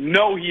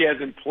 No, he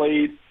hasn't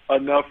played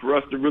enough for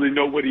us to really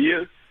know what he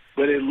is,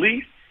 but at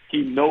least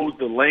he knows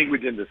the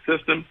language and the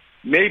system.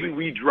 Maybe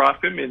we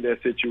drop him in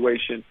that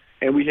situation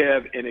and we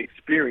have an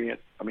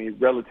experienced, I mean,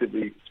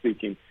 relatively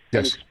speaking, an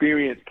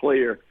experienced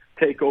player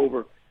take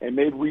over, and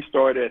maybe we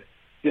start at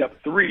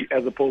step 3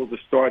 as opposed to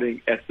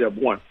starting at step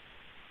 1.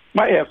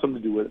 Might have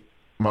something to do with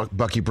it.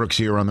 Bucky Brooks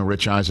here on the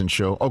Rich Eisen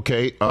Show.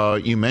 Okay,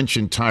 you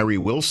mentioned Tyree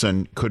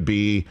Wilson could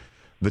be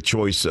the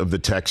choice of the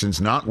Texans,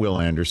 not Will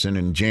Anderson,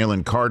 and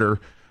Jalen Carter,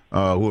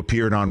 who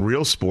appeared on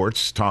Real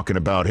Sports talking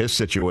about his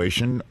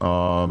situation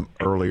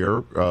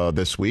earlier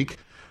this week.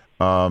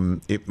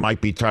 It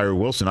might be Tyree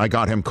Wilson. I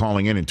got him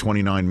calling in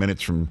 29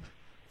 minutes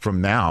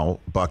from now,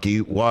 Bucky.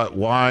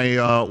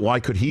 Why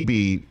could he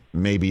be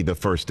maybe the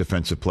first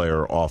defensive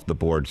player off the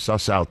board?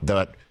 Suss out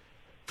that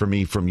for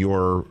me from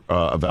your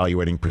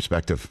evaluating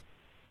perspective,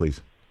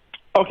 please.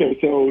 Okay,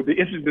 so the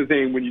interesting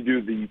thing when you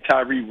do the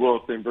Tyree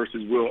Wilson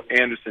versus Will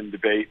Anderson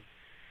debate,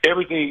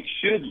 everything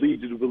should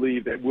lead you to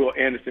believe that Will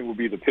Anderson will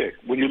be the pick.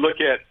 When you look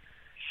at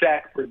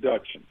sack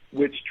production,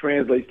 which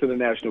translates to the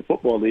National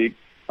Football League,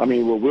 I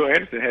mean, well, Will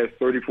Anderson has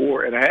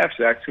 34.5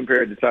 sacks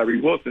compared to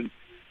Tyree Wilson,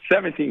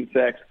 17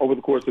 sacks over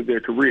the course of their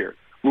career.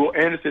 Will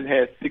Anderson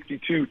has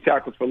 62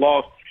 tackles for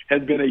loss,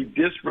 has been a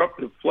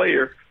disruptive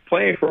player,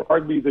 playing for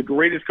arguably the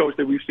greatest coach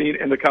that we've seen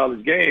in the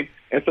college game,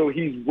 and so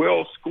he's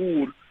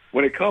well-schooled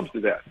when it comes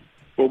to that.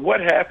 But what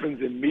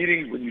happens in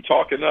meetings when you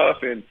talk enough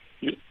and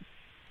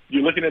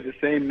you're looking at the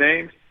same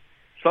names,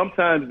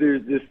 sometimes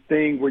there's this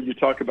thing where you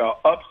talk about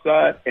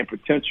upside and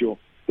potential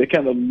that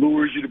kind of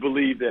lures you to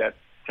believe that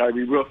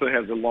Tyree Wilson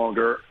has a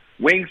longer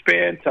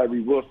wingspan.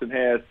 Tyree Wilson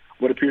has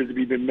what appears to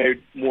be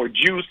made more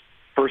juice,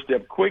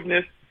 first-step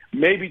quickness.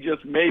 Maybe,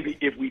 just maybe,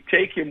 if we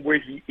take him where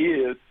he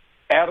is,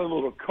 add a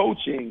little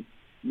coaching,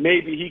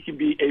 maybe he can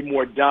be a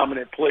more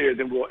dominant player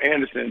than Will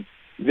Anderson.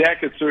 That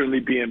could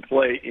certainly be in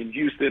play in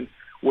Houston,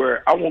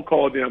 where I won't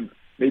call them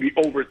maybe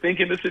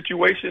overthinking the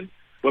situation,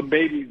 but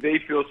maybe they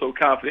feel so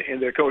confident in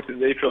their coach that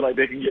they feel like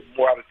they can get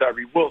more out of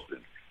Tyree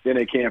Wilson than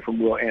they can from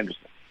Will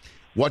Anderson.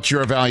 What's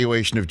your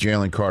evaluation of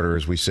Jalen Carter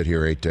as we sit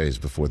here 8 days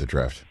before the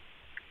draft,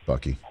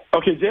 Bucky?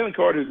 Okay, Jalen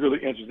Carter is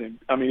really interesting.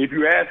 I mean, if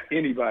you ask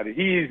anybody,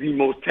 he is the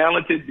most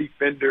talented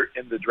defender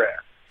in the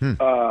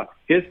draft.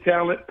 His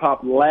talent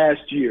popped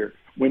last year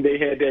when they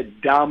had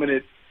that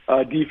dominant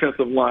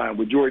defensive line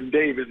with Jordan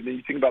Davis, and then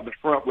you think about the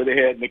front where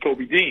they had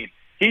Nakobe Dean.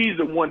 He's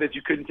the one that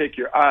you couldn't take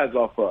your eyes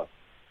off of.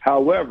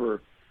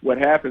 However, what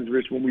happens,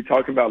 Rich, when we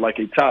talk about like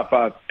a top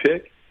 5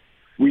 pick,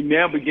 we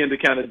now begin to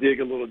kind of dig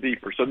a little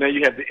deeper. So now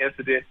you have the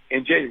incident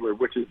in January,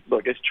 which is,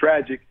 look, it's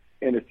tragic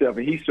in itself,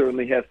 and he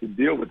certainly has to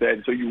deal with that.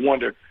 And so you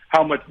wonder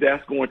how much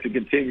that's going to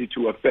continue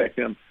to affect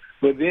him.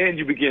 But then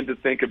you begin to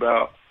think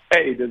about,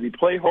 hey, does he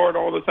play hard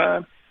all the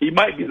time? He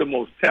might be the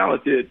most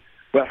talented,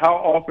 But how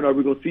often are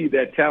we going to see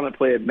that talent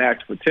play at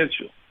max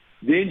potential?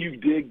 Then you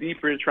dig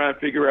deeper and try and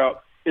figure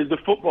out, is the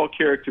football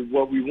character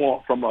what we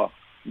want from a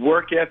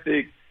work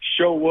ethic,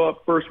 show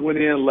up, first one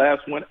in,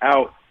 last one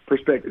out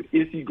perspective?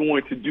 Is he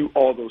going to do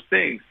all those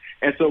things?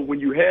 And so when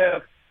you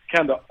have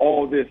kind of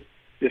all this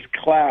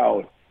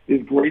cloud,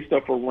 this great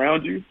stuff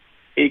around you,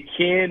 it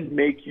can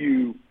make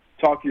you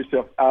talk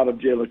yourself out of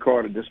Jalen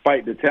Carter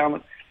despite the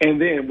talent. And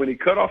then when he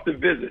cut off the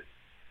visit,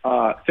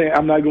 saying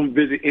I'm not going to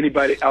visit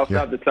anybody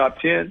outside the top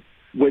 10,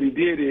 what he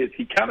did is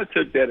he kind of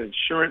took that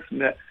insurance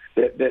net,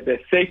 that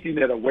safety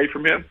net away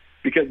from him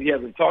because he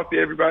hasn't talked to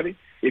everybody.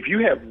 If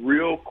you have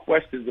real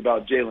questions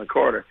about Jalen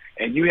Carter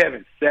and you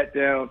haven't sat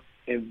down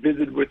and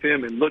visited with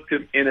him and looked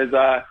him in his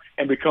eye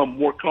and become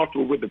more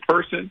comfortable with the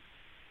person,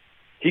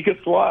 he could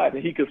slide,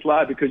 and he could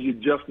slide because you're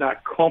just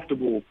not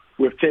comfortable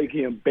with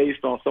taking him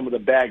based on some of the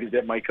baggage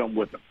that might come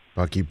with him.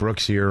 Bucky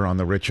Brooks here on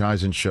the Rich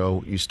Eisen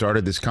Show. You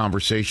started this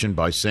conversation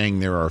by saying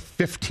there are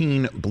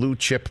 15 blue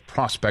chip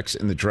prospects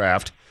in the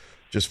draft.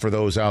 Just for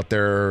those out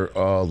there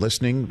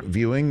listening,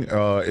 viewing,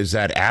 is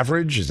that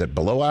average? Is that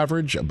below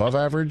average, above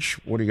average?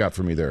 What do you got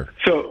for me there?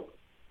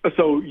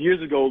 So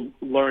years ago,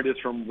 learned this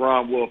from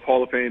Ron Wolf,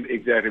 Hall of Fame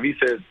executive. He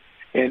says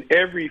in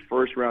every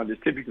first round, there's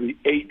typically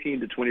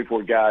 18 to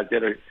 24 guys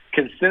that are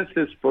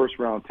consensus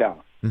first-round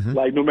talent. Mm-hmm.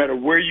 Like no matter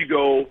where you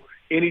go,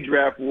 any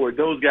draft board,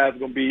 those guys are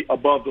going to be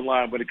above the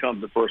line when it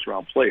comes to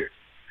first-round players.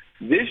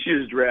 This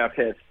year's draft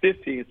has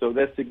 15, so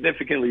that's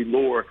significantly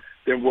lower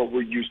than what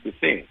we're used to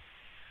seeing.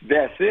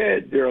 That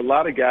said, there are a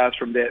lot of guys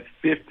from that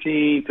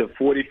 15 to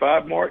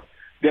 45 mark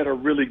that are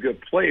really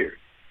good players.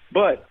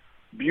 But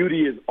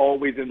beauty is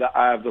always in the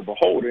eye of the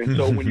beholder. And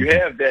so when you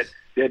have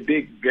that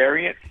big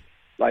variance,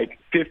 like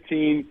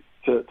 15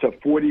 to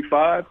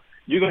 45,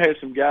 you're going to have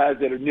some guys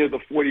that are near the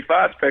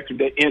 45 spectrum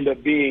that end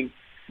up being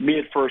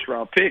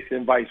mid-first-round picks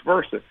and vice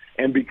versa.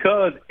 And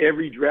because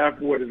every draft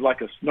board is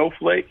like a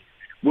snowflake,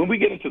 when we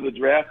get into the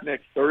draft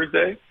next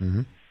Thursday,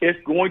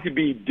 it's going to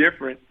be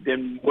different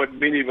than what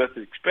many of us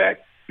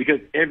expect because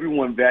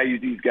everyone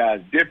values these guys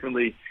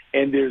differently,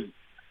 and there's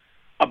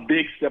a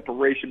big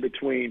separation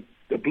between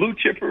the blue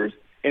chippers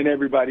and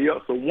everybody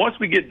else. So once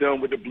we get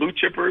done with the blue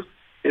chippers,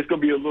 it's going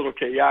to be a little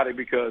chaotic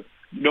because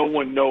no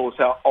one knows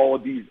how all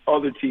these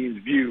other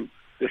teams view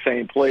the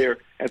same player.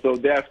 And so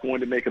that's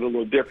going to make it a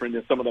little different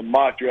than some of the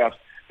mock drafts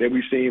that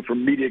we've seen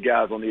from media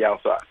guys on the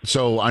outside.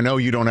 So I know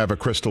you don't have a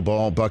crystal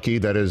ball, Bucky.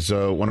 That is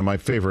one of my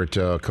favorite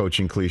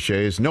coaching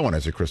cliches. No one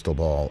has a crystal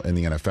ball in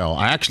the NFL.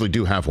 I actually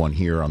do have one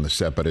here on the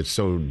set, but it's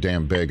so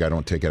damn big I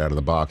don't take it out of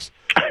the box.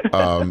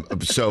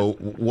 So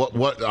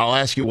what I'll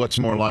ask you what's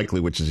more likely,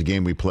 which is a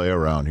game we play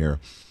around here.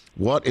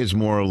 What is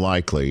more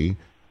likely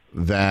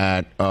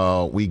that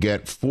we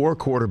get 4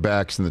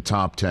 quarterbacks in the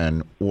top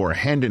 10 or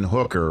Hendon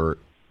Hooker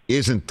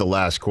isn't the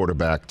last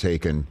quarterback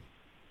taken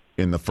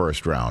in the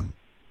first round?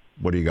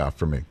 What do you got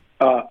for me?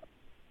 I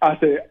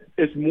say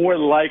it's more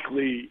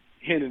likely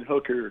Hendon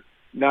Hooker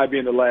not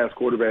being the last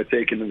quarterback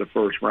taken in the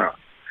first round.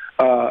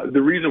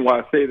 The reason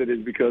why I say that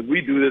is because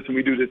we do this, and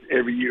we do this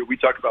every year. We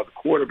talk about the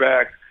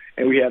quarterbacks,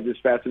 and we have this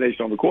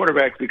fascination on the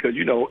quarterbacks because,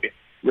 you know,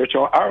 Rich,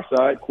 on our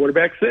side,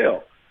 quarterbacks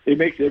sell. It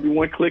makes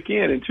everyone click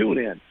in and tune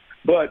in.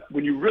 But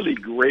when you really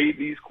grade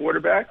these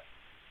quarterbacks,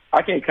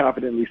 I can't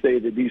confidently say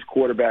that these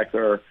quarterbacks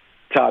are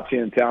top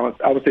 10 talents.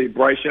 I would say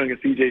Bryce Young and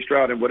C.J.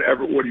 Stroud, in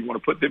whatever order you want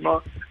to put them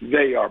on,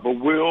 they are. But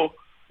Will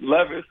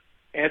Levis,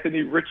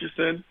 Anthony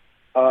Richardson,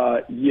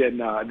 that is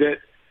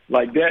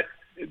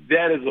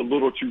a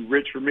little too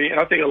rich for me. And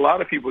I think a lot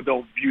of people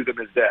don't view them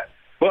as that.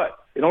 But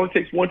it only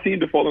takes one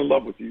team to fall in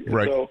love with you.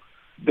 And so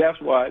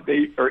that's why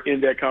they are in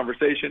that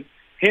conversation.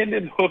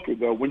 Hendon Hooker,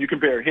 though, when you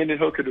compare Hendon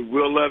Hooker to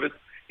Will Levis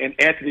and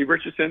Anthony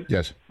Richardson,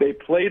 they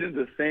played in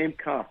the same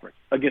conference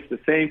against the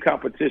same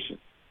competition.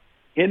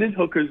 Hendon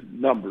Hooker's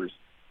numbers,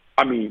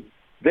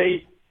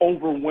 they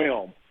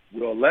overwhelm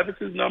Will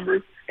Levis's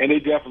numbers, and they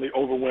definitely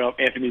overwhelm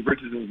Anthony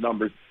Richardson's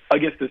numbers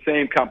against the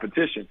same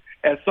competition.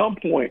 At some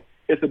point,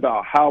 it's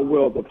about how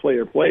well the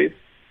player plays.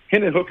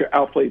 Hendon Hooker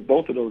outplayed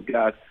both of those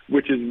guys,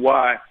 which is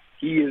why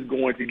he is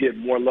going to get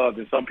more love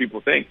than some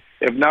people think.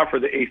 If not for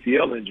the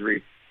ACL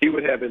injury, he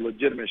would have a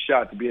legitimate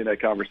shot to be in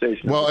that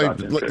conversation. Well,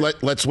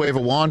 let's wave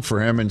a wand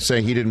for him and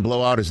say he didn't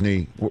blow out his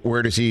knee.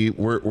 Where does he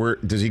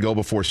go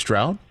before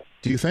Stroud,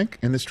 do you think,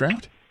 in this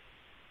draft?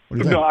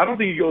 No, I don't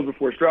think he goes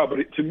before Stroud, but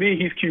to me,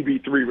 he's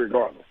QB3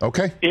 regardless.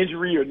 Okay.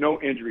 Injury or no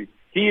injury.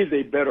 He is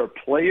a better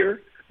player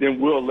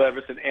than Will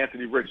Levis and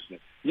Anthony Richardson.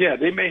 Yeah,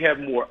 they may have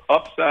more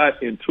upside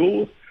in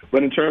tools,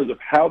 but in terms of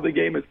how the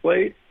game is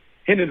played,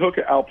 Hendon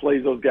Hooker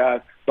outplays those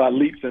guys by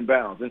leaps and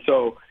bounds. And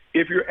so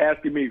if you're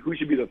asking me who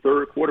should be the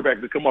third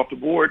quarterback to come off the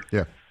board,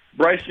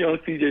 Bryce Young,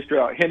 C.J.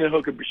 Stroud, Hendon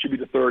Hooker should be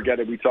the third guy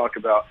that we talk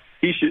about.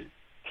 He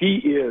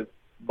is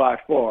by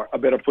far a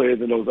better player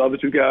than those other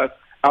two guys.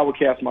 I would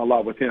cast my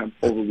lot with him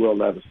over Will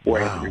Levis or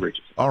Anthony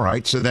Richardson. All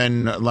right, so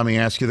then let me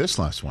ask you this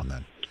last one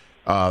then.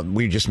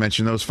 We just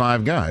mentioned those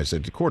 5 guys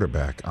at the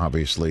quarterback,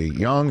 obviously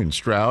Young and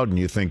Stroud, and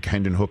you think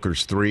Hendon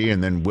Hooker's 3,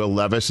 and then Will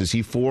Levis, is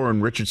he 4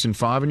 and Richardson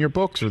 5 in your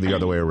books, or the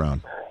other way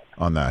around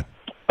on that?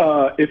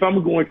 If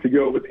I'm going to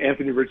go with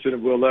Anthony Richardson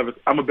and Will Levis,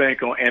 I'm a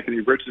bank on Anthony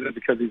Richardson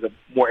because he's a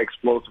more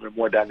explosive and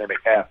more dynamic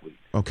athlete.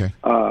 Okay.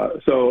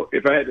 So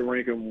if I had to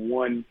rank him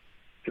 1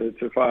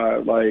 to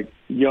 5, like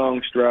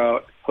Young,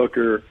 Stroud,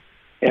 Hooker,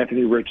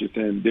 Anthony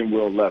Richardson, then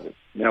Will Levis.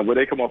 Now, will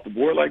they come off the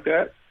board like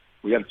that?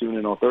 We got to tune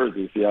in on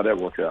Thursday to see how that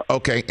works out.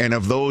 Okay, and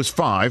of those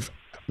 5,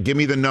 give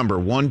me the number,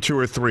 1, 2,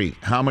 or 3.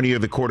 How many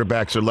of the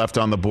quarterbacks are left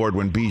on the board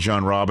when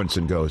Bijan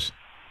Robinson goes?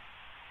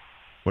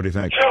 What do you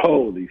think?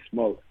 Holy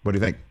smoke. What do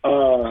you think?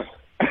 What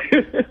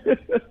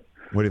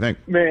do you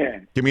think?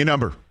 Man. Give me a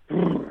number.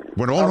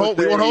 We won't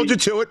hold you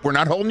to it. We're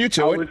not holding you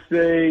to it.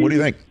 What do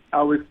you think?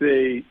 I would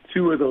say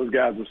 2 of those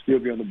guys will still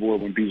be on the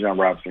board when Bijan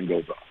Robinson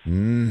goes off.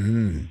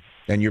 Mm-hmm.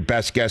 And your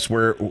best guess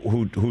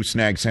who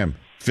snags him?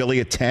 Philly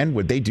at 10?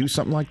 Would they do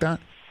something like that?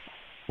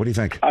 What do you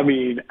think? I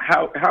mean,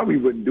 how he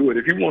wouldn't do it.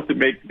 If he wants to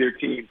make their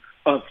team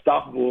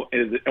unstoppable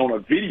on a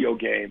video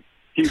game,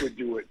 he would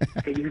do it.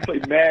 Because if you play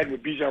Madden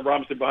with Bijan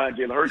Robinson behind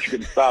Jalen Hurts, you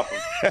couldn't stop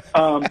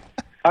him.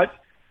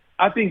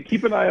 I think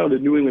keep an eye on the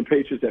New England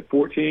Patriots at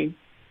 14.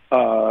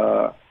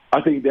 I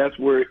think that's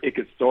where it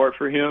could start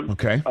for him.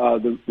 Okay.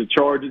 The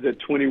Chargers at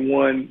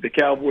 21. The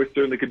Cowboys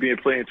certainly could be in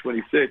play in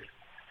 26.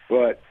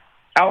 But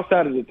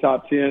outside of the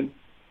top 10,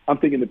 I'm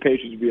thinking the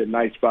Patriots would be a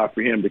nice spot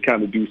for him to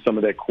kind of do some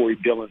of that Corey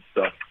Dillon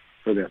stuff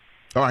for them.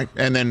 All right.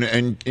 And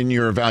then in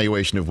your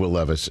evaluation of Will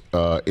Levis,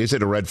 is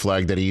it a red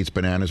flag that he eats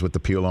bananas with the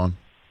peel on?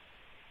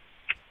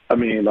 I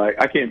mean, like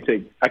I can't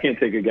take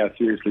a guy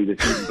seriously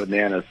that's eating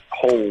bananas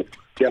whole,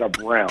 get up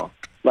brown.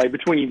 Like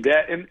between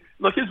that and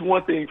look, it's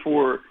one thing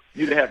for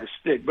you to have a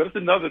stick, but it's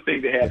another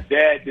thing to have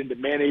that, then the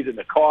mayonnaise and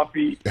the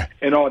coffee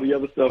and all the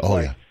other stuff. Oh,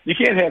 like yeah. You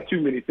can't have too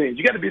many things.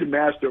 You got to be the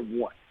master of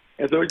one.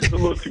 And so it's just a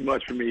little too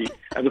much for me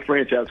as a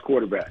franchise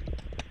quarterback.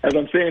 As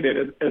I'm saying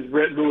that, as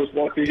Red Lewis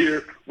walked in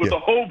here with a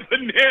whole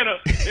banana.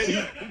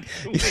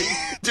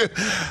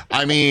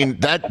 I mean,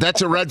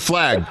 that's a red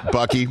flag,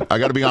 Bucky. I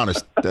got to be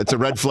honest. That's a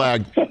red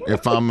flag.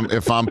 If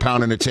I'm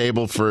pounding the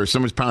table for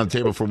someone's pounding the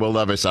table for Will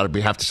Levis, I'd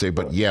have to say,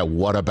 but yeah,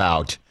 what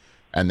about?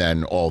 And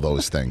then all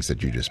those things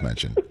that you just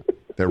mentioned.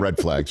 They're red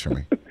flags for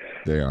me.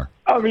 They are.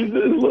 I mean,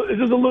 it's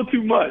just a little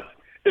too much.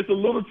 It's a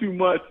little too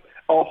much.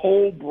 A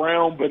whole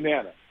brown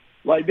banana.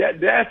 Like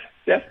that's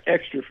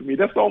extra for me.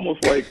 That's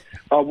almost like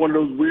one of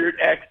those weird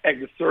acts at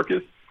the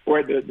circus or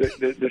at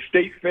the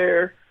state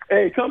fair.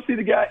 Hey, come see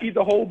the guy eat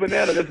the whole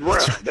banana that's brown.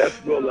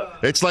 That's Will Levis.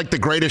 It's like The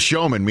Greatest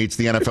Showman meets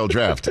the NFL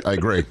Draft. I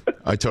agree.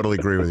 I totally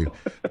agree with you.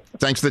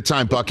 Thanks for the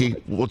time, Bucky.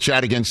 We'll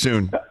chat again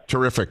soon.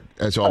 Terrific,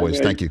 as always.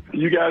 Right, thank you.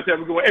 You guys have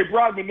a good one. Hey,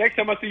 Broadman, next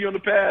time I see you on the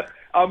path,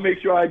 I'll make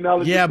sure I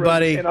acknowledge Yeah, you,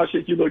 buddy. and I'll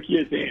shake your little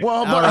kid's hand.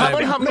 Well,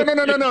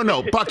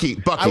 no, Bucky.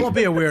 I won't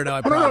be a weirdo. I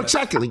No, promise.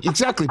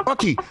 exactly.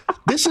 Bucky,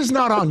 this is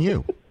not on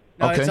you.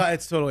 No, Okay?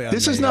 it's totally on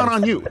This me. is not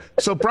on you.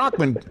 So,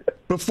 Brockman,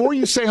 before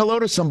you say hello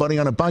to somebody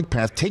on a bike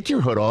path, take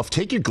your hood off,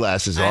 take your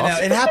glasses I off.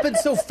 know, it happened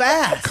so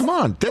fast. Come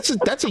on, that's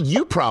a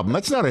you problem.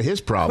 That's not a his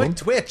problem. Quick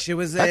twitch. It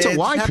was That's a it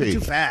YP. happened too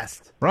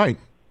fast. Right.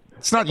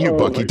 It's not you, Oh,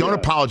 Bucky. my Don't God.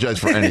 apologize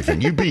for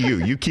anything. You be you.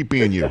 You keep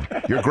being you.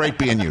 You're great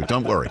being you.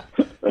 Don't worry.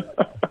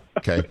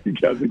 Okay. You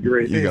guys are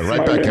great. You got right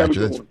All back have at a you.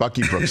 good That's one.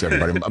 Bucky Brooks,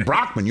 everybody.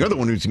 Brockman, you're the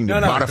one who's going to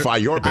modify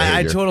your behavior.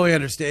 I totally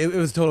understand. It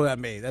was totally on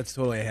me. That's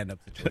totally a hand-up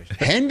situation.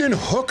 Hendon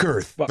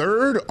Hooker,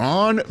 third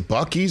on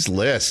Bucky's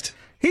list.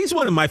 He's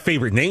one of my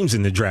favorite names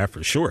in the draft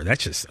for sure.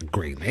 That's just a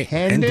great name.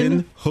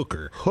 Hendon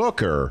Hooker.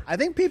 Hooker. I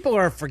think people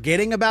are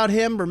forgetting about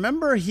him.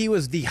 Remember, he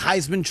was the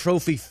Heisman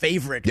Trophy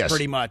favorite Yes.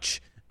 pretty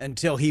much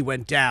until he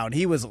went down.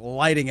 He was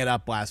lighting it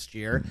up last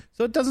year,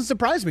 so it doesn't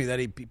surprise me that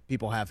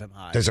people have him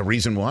high. There's a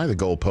reason why the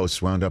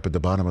goalposts wound up at the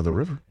bottom of the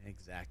river.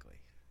 Exactly.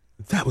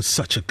 That was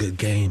such a good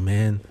game,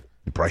 man.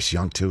 Bryce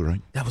Young, too,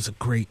 right? That was a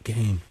great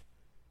game.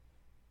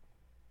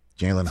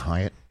 Jalen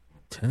Hyatt.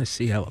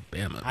 Tennessee,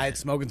 Alabama. I had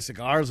smoking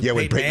cigars with Yeah,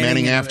 with Peyton Peyton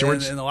Manning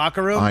afterwards. in the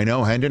locker room. I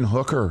know, Hendon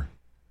Hooker.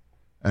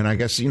 And I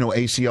guess,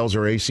 ACLs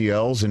are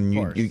ACLs.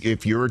 And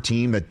if you're a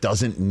team that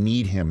doesn't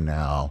need him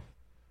now,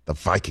 the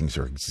Vikings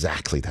are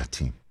exactly that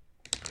team.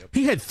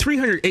 He had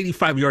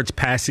 385 yards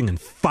passing and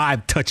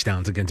 5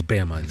 touchdowns against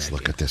Bama. Let's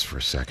look at this for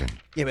a second.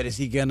 Yeah, but is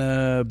he going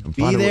to By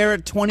be the there way,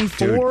 at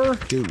 24?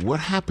 Dude, what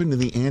happened to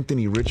the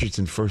Anthony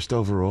Richardson first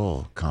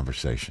overall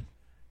conversation?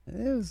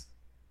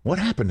 What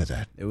happened to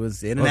that? It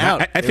was in and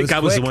out. I think I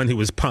was the quick. one who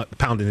was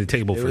pounding the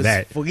table It for was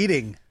that.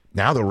 fleeting.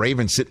 Now the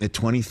Ravens sitting at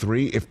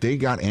 23. If they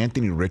got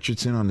Anthony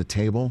Richardson on the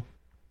table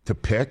to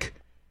pick,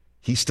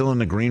 he's still in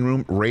the green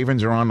room.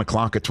 Ravens are on the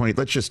clock at 20.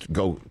 Let's just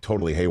go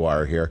totally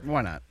haywire here.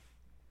 Why not?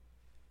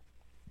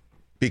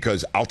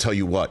 Because I'll tell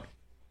you what,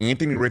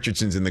 Anthony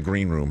Richardson's in the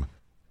green room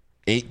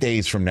 8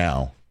 days from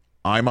now.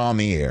 I'm on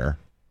the air.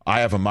 I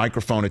have a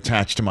microphone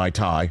attached to my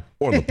tie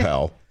or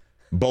lapel.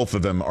 Both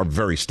of them are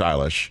very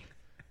stylish.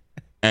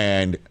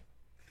 And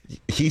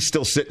he's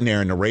still sitting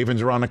there and the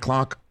Ravens are on the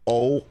clock.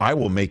 Oh, I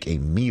will make a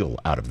meal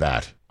out of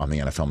that on the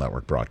NFL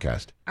Network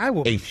broadcast. I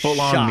will A be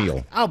full-on shocked.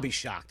 meal. I'll be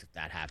shocked if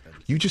that happens.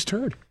 You just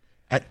heard.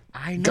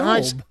 I know,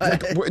 Guys,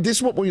 but- this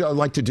is what we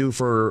like to do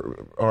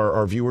for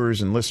our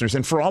viewers and listeners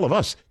and for all of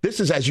us.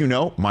 This is, as you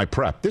know, my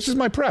prep. This is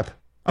my prep.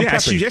 I'm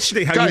asked you prepping.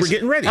 yesterday how Guys, you were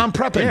getting ready. I'm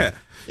prepping. Yeah.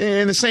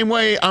 In the same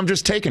way, I'm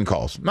just taking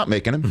calls. I'm not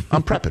making them.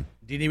 I'm prepping.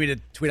 Do you need me to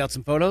tweet out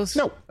some photos?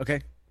 No.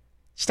 Okay.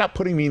 Stop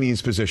putting me in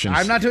these positions.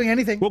 I'm not doing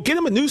anything. Well, get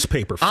him a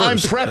newspaper first. I'm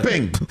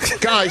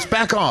prepping. Guys,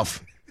 back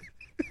off.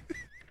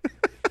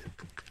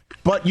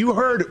 But you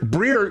heard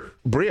Bria.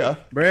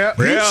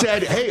 You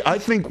said, hey, I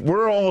think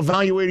we're all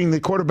evaluating the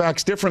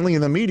quarterbacks differently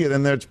in the media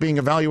than that's being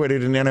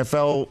evaluated in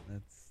NFL.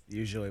 That's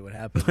usually what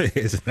happens.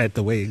 Isn't that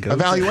the way it goes?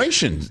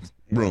 Evaluation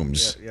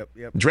rooms.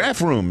 Yep.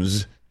 Draft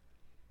rooms.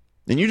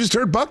 And you just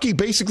heard Bucky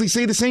basically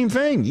say the same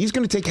thing. He's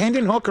going to take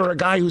Hendon Hooker, a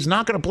guy who's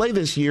not going to play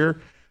this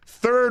year,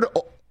 third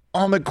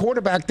on the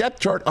quarterback depth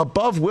chart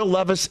above Will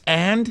Levis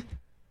and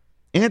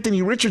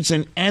Anthony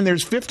Richardson, and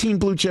there's 15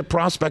 blue chip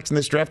prospects in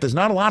this draft. There's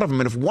not a lot of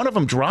them. And if one of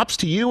them drops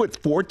to you at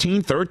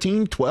 14,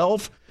 13,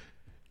 12,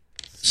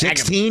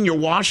 16, you're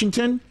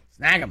Washington,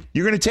 Snag him.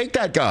 you're going to take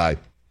that guy.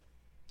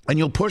 And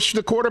you'll push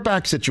the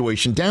quarterback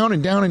situation down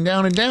and down and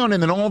down and down.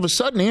 And then all of a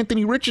sudden,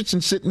 Anthony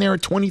Richardson's sitting there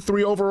at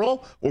 23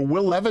 overall, or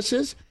Will Levis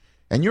is,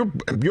 and you're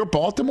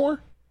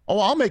Baltimore? Oh,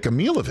 I'll make a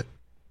meal of it.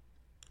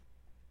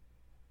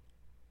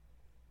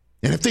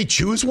 And if they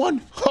choose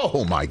one,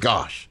 oh my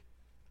gosh.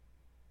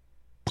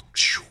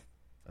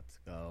 Let's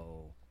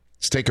go.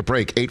 Let's take a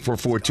break.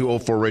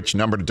 844-204-RICH,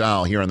 number to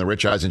dial here on the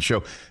Rich Eisen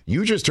Show.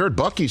 You just heard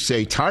Bucky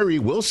say Tyree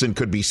Wilson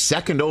could be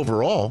second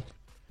overall.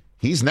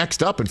 He's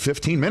next up in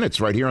 15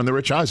 minutes right here on the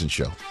Rich Eisen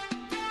Show.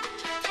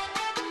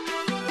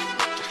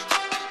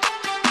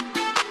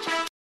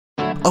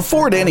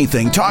 Afford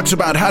Anything talks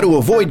about how to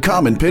avoid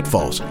common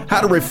pitfalls,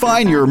 how to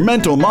refine your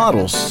mental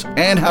models,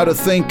 and how to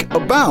think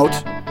about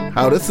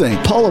how to think.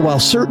 Paula,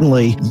 while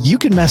certainly you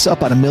can mess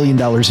up on $1 million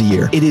a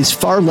year, it is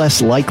far less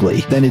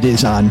likely than it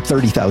is on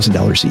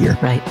 $30,000 a year.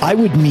 Right. I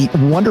would meet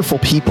wonderful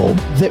people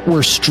that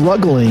were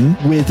struggling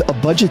with a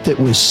budget that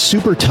was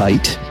super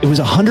tight. It was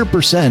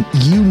 100%.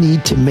 You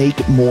need to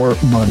make more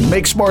money.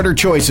 Make smarter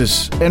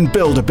choices and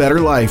build a better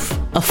life.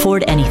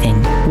 Afford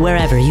Anything,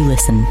 wherever you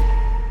listen.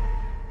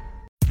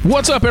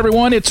 What's up,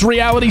 everyone? It's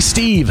Reality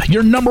Steve,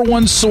 your number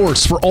one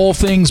source for all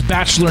things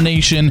Bachelor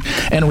Nation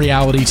and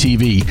reality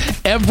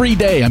TV. Every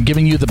day, I'm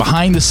giving you the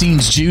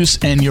behind-the-scenes juice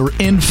and your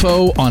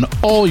info on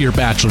all your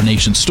Bachelor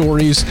Nation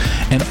stories,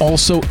 and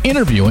also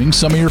interviewing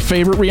some of your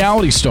favorite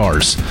reality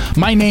stars.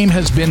 My name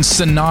has been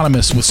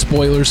synonymous with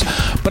spoilers,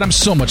 but I'm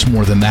so much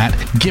more than that.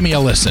 Give me a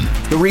listen.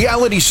 The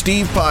Reality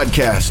Steve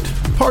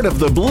Podcast, part of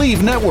the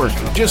Believe Network.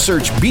 Just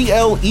search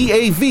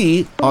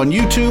BLEAV on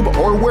YouTube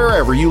or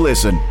wherever you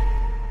listen.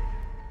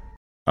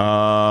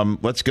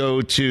 Let's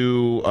go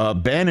to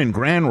Ben in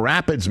Grand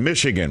Rapids,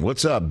 Michigan.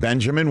 What's up,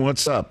 Benjamin?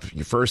 What's up?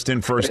 You first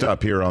in, first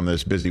up here on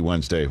this busy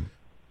Wednesday.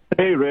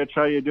 Hey, Rich.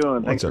 How you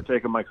doing? Thanks for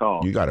taking my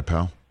call. You got it,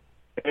 pal.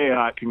 Hey,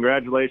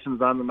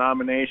 congratulations on the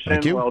nomination.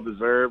 Thank you. Well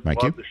deserved.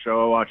 Thank Love you. the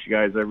show. Watch you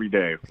guys every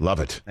day. Love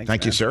it. Thanks,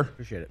 Thank you, man. sir.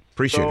 Appreciate it.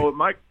 Appreciate So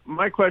it.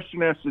 my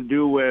question has to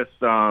do with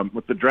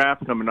the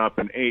draft coming up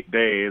in 8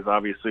 days.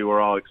 Obviously,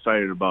 we're all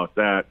excited about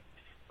that.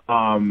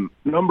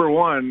 Number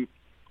one,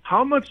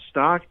 how much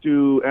stock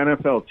do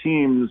NFL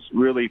teams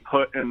really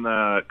put in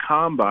the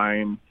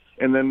combine?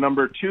 And then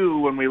number two,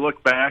 when we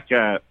look back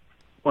at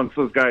once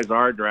those guys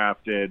are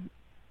drafted,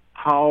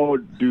 how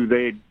do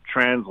they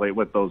translate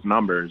with those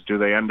numbers? Do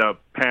they end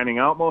up panning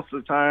out most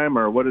of the time,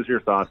 or what is your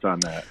thoughts on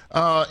that?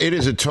 It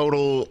is a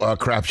total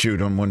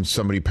crapshoot on when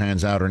somebody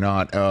pans out or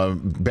not.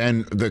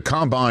 Ben, the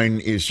combine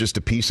is just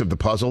a piece of the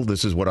puzzle.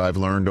 This is what I've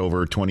learned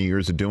over 20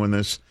 years of doing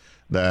this,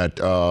 that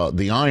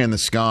the eye in the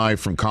sky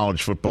from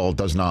college football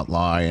does not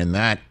lie, and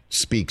that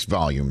speaks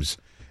volumes.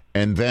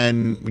 And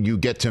then you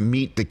get to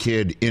meet the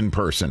kid in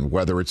person,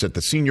 whether it's at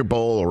the Senior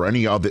Bowl or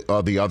any of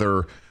the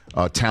other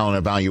talent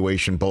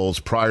evaluation bowls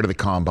prior to the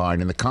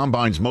combine. And the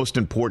combine's most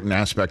important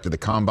aspect of the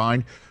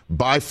combine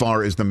by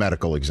far is the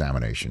medical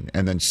examination.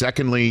 And then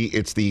secondly,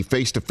 it's the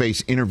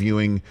face-to-face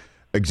interviewing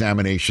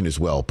examination as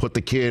well. Put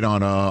the kid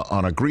on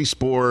a grease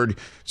board.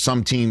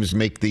 Some teams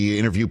make the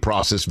interview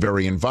process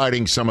very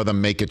inviting. Some of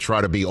them make it try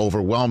to be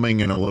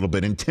overwhelming and a little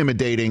bit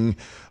intimidating.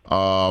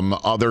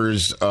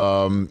 Others,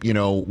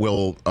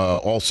 will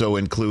also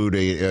include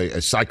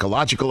a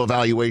psychological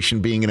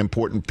evaluation being an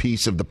important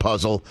piece of the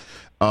puzzle.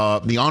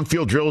 The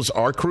on-field drills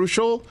are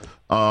crucial.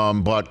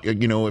 But,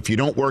 if you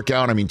don't work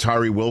out,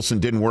 Tyree Wilson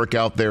didn't work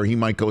out there. He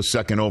might go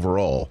second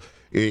overall.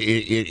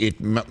 It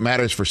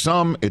matters for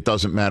some. It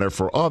doesn't matter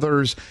for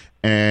others.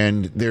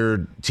 And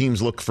their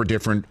teams look for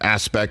different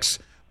aspects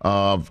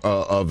of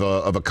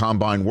a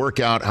combine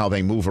workout, how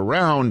they move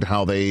around,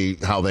 how they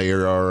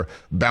are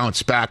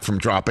bounced back from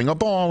dropping a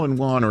ball in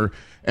one,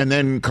 and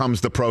then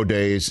comes the pro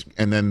days,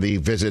 and then the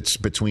visits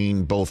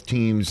between both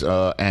teams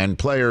and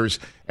players,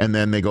 and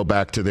then they go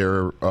back to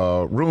their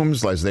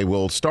rooms, as they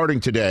will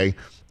starting today,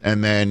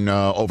 and then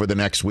over the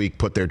next week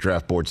put their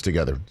draft boards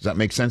together. Does that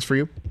make sense for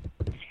you?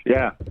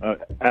 Yeah,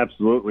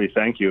 absolutely.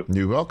 Thank you.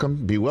 You're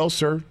welcome. Be well,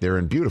 sir. They're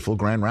in beautiful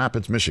Grand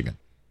Rapids, Michigan.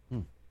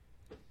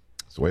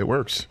 That's the way it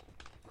works.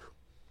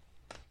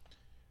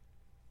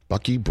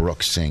 Bucky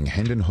Brooks saying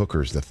Hendon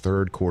Hooker's the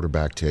third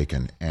quarterback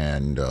taken.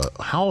 And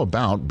how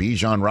about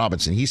Bijan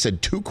Robinson? He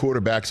said 2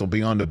 quarterbacks will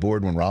be on the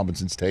board when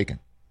Robinson's taken.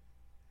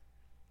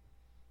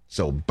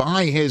 So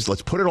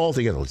let's put it all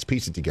together. Let's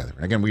piece it together.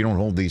 Again, we don't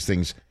hold these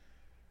things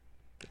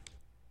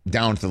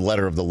down to the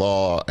letter of the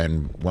law.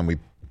 And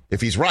if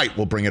he's right,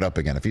 we'll bring it up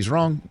again. If he's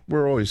wrong,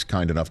 we're always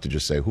kind enough to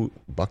just say,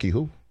 Bucky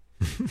who?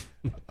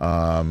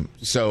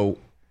 So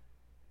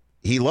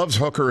he loves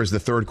Hooker as the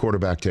third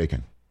quarterback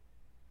taken.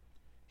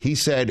 He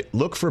said,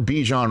 look for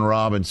Bijan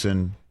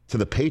Robinson to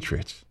the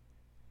Patriots.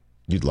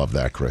 You'd love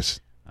that, Chris.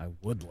 I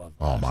would love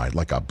that. Oh, my.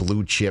 Like a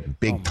blue chip,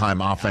 big-time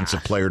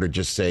offensive player to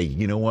just say,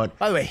 you know what?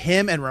 By the way,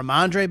 him and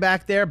Ramondre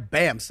back there,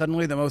 bam,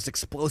 suddenly the most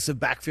explosive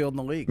backfield in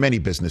the league. Many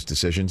business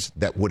decisions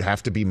that would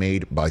have to be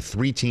made by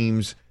 3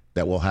 teams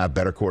that will have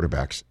better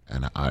quarterbacks.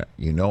 And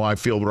I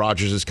feel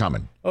Rodgers is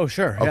coming. Oh,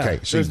 sure.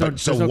 Okay. Yeah.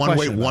 So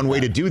one way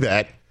to do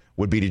that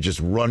would be to just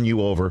run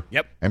you over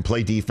and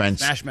play defense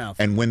Smash mouth.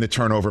 and win the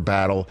turnover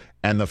battle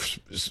and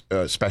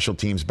the special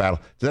teams battle.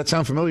 Does that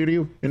sound familiar to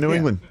you in New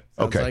England?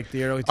 Sounds Okay. like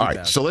the early 2000s. All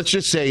right. So let's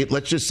just say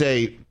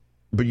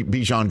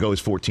Bijan goes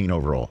 14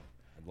 overall.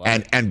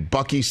 And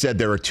Bucky said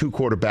there are 2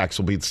 quarterbacks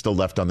will be still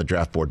left on the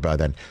draft board by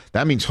then.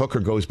 That means Hooker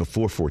goes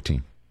before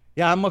 14.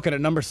 Yeah, I'm looking at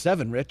number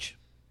 7, Rich.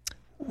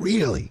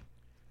 Really?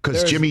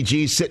 Because Jimmy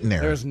G's sitting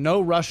there. There's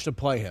no rush to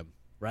play him,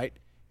 right?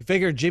 You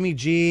figure Jimmy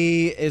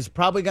G is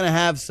probably going to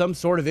have some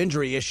sort of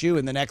injury issue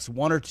in the next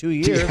 1 or 2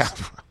 years. Yeah.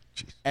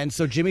 And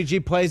so Jimmy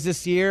G plays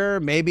this year.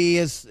 Maybe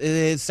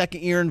his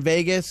second year in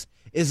Vegas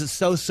is a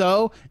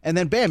so-so. And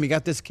then, bam, you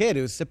got this kid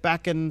who sit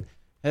back and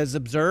has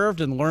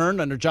observed and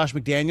learned under Josh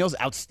McDaniels,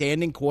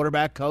 outstanding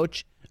quarterback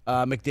coach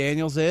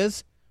McDaniels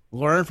is.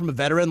 Learned from a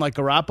veteran like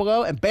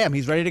Garoppolo, and bam,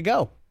 he's ready to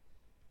go.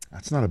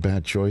 That's not a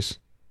bad choice.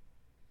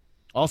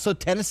 Also,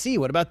 Tennessee.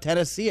 What about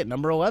Tennessee at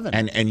number 11?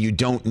 And you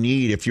don't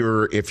need, if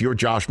you're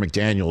Josh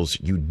McDaniels,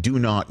 you do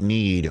not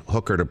need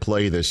Hooker to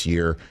play this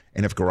year.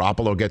 And if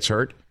Garoppolo gets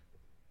hurt,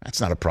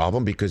 that's not a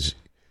problem because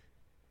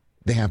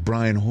they have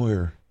Brian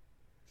Hoyer,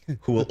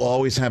 who will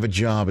always have a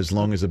job as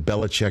long as a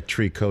Belichick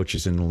tree coach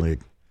is in the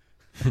league.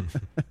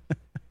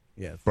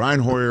 Yes. Brian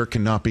Hoyer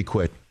cannot be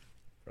quit.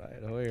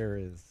 Brian Hoyer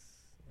is...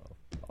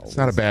 It's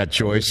not a bad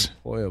choice.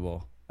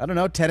 Employable. I don't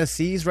know.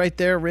 Tennessee's right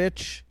there,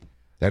 Rich.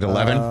 At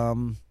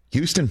 11?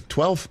 Houston,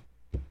 12.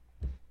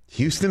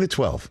 Houston at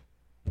 12.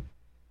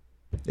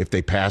 If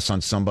they pass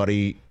on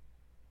somebody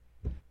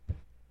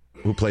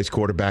who plays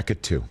quarterback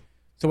at 2.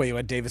 So wait, you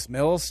let Davis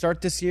Mills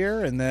start this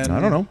year and then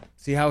I don't know.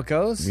 See how it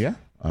goes? Yeah.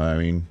 I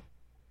mean,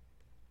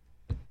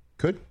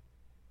 could.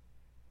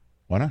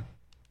 Why not?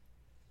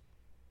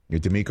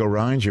 You're DeMeco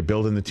Ryans. You're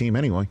building the team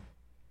anyway.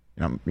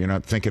 You're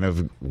not thinking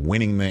of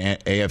winning the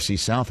AFC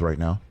South right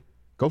now.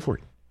 Go for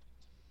it.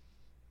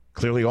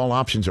 Clearly, all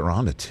options are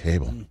on the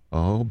table.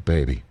 Oh,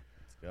 baby.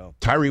 Let's go.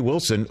 Tyree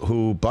Wilson,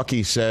 who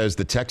Bucky says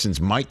the Texans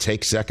might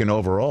take second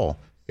overall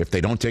if they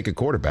don't take a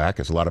quarterback,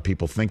 as a lot of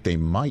people think they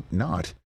might not.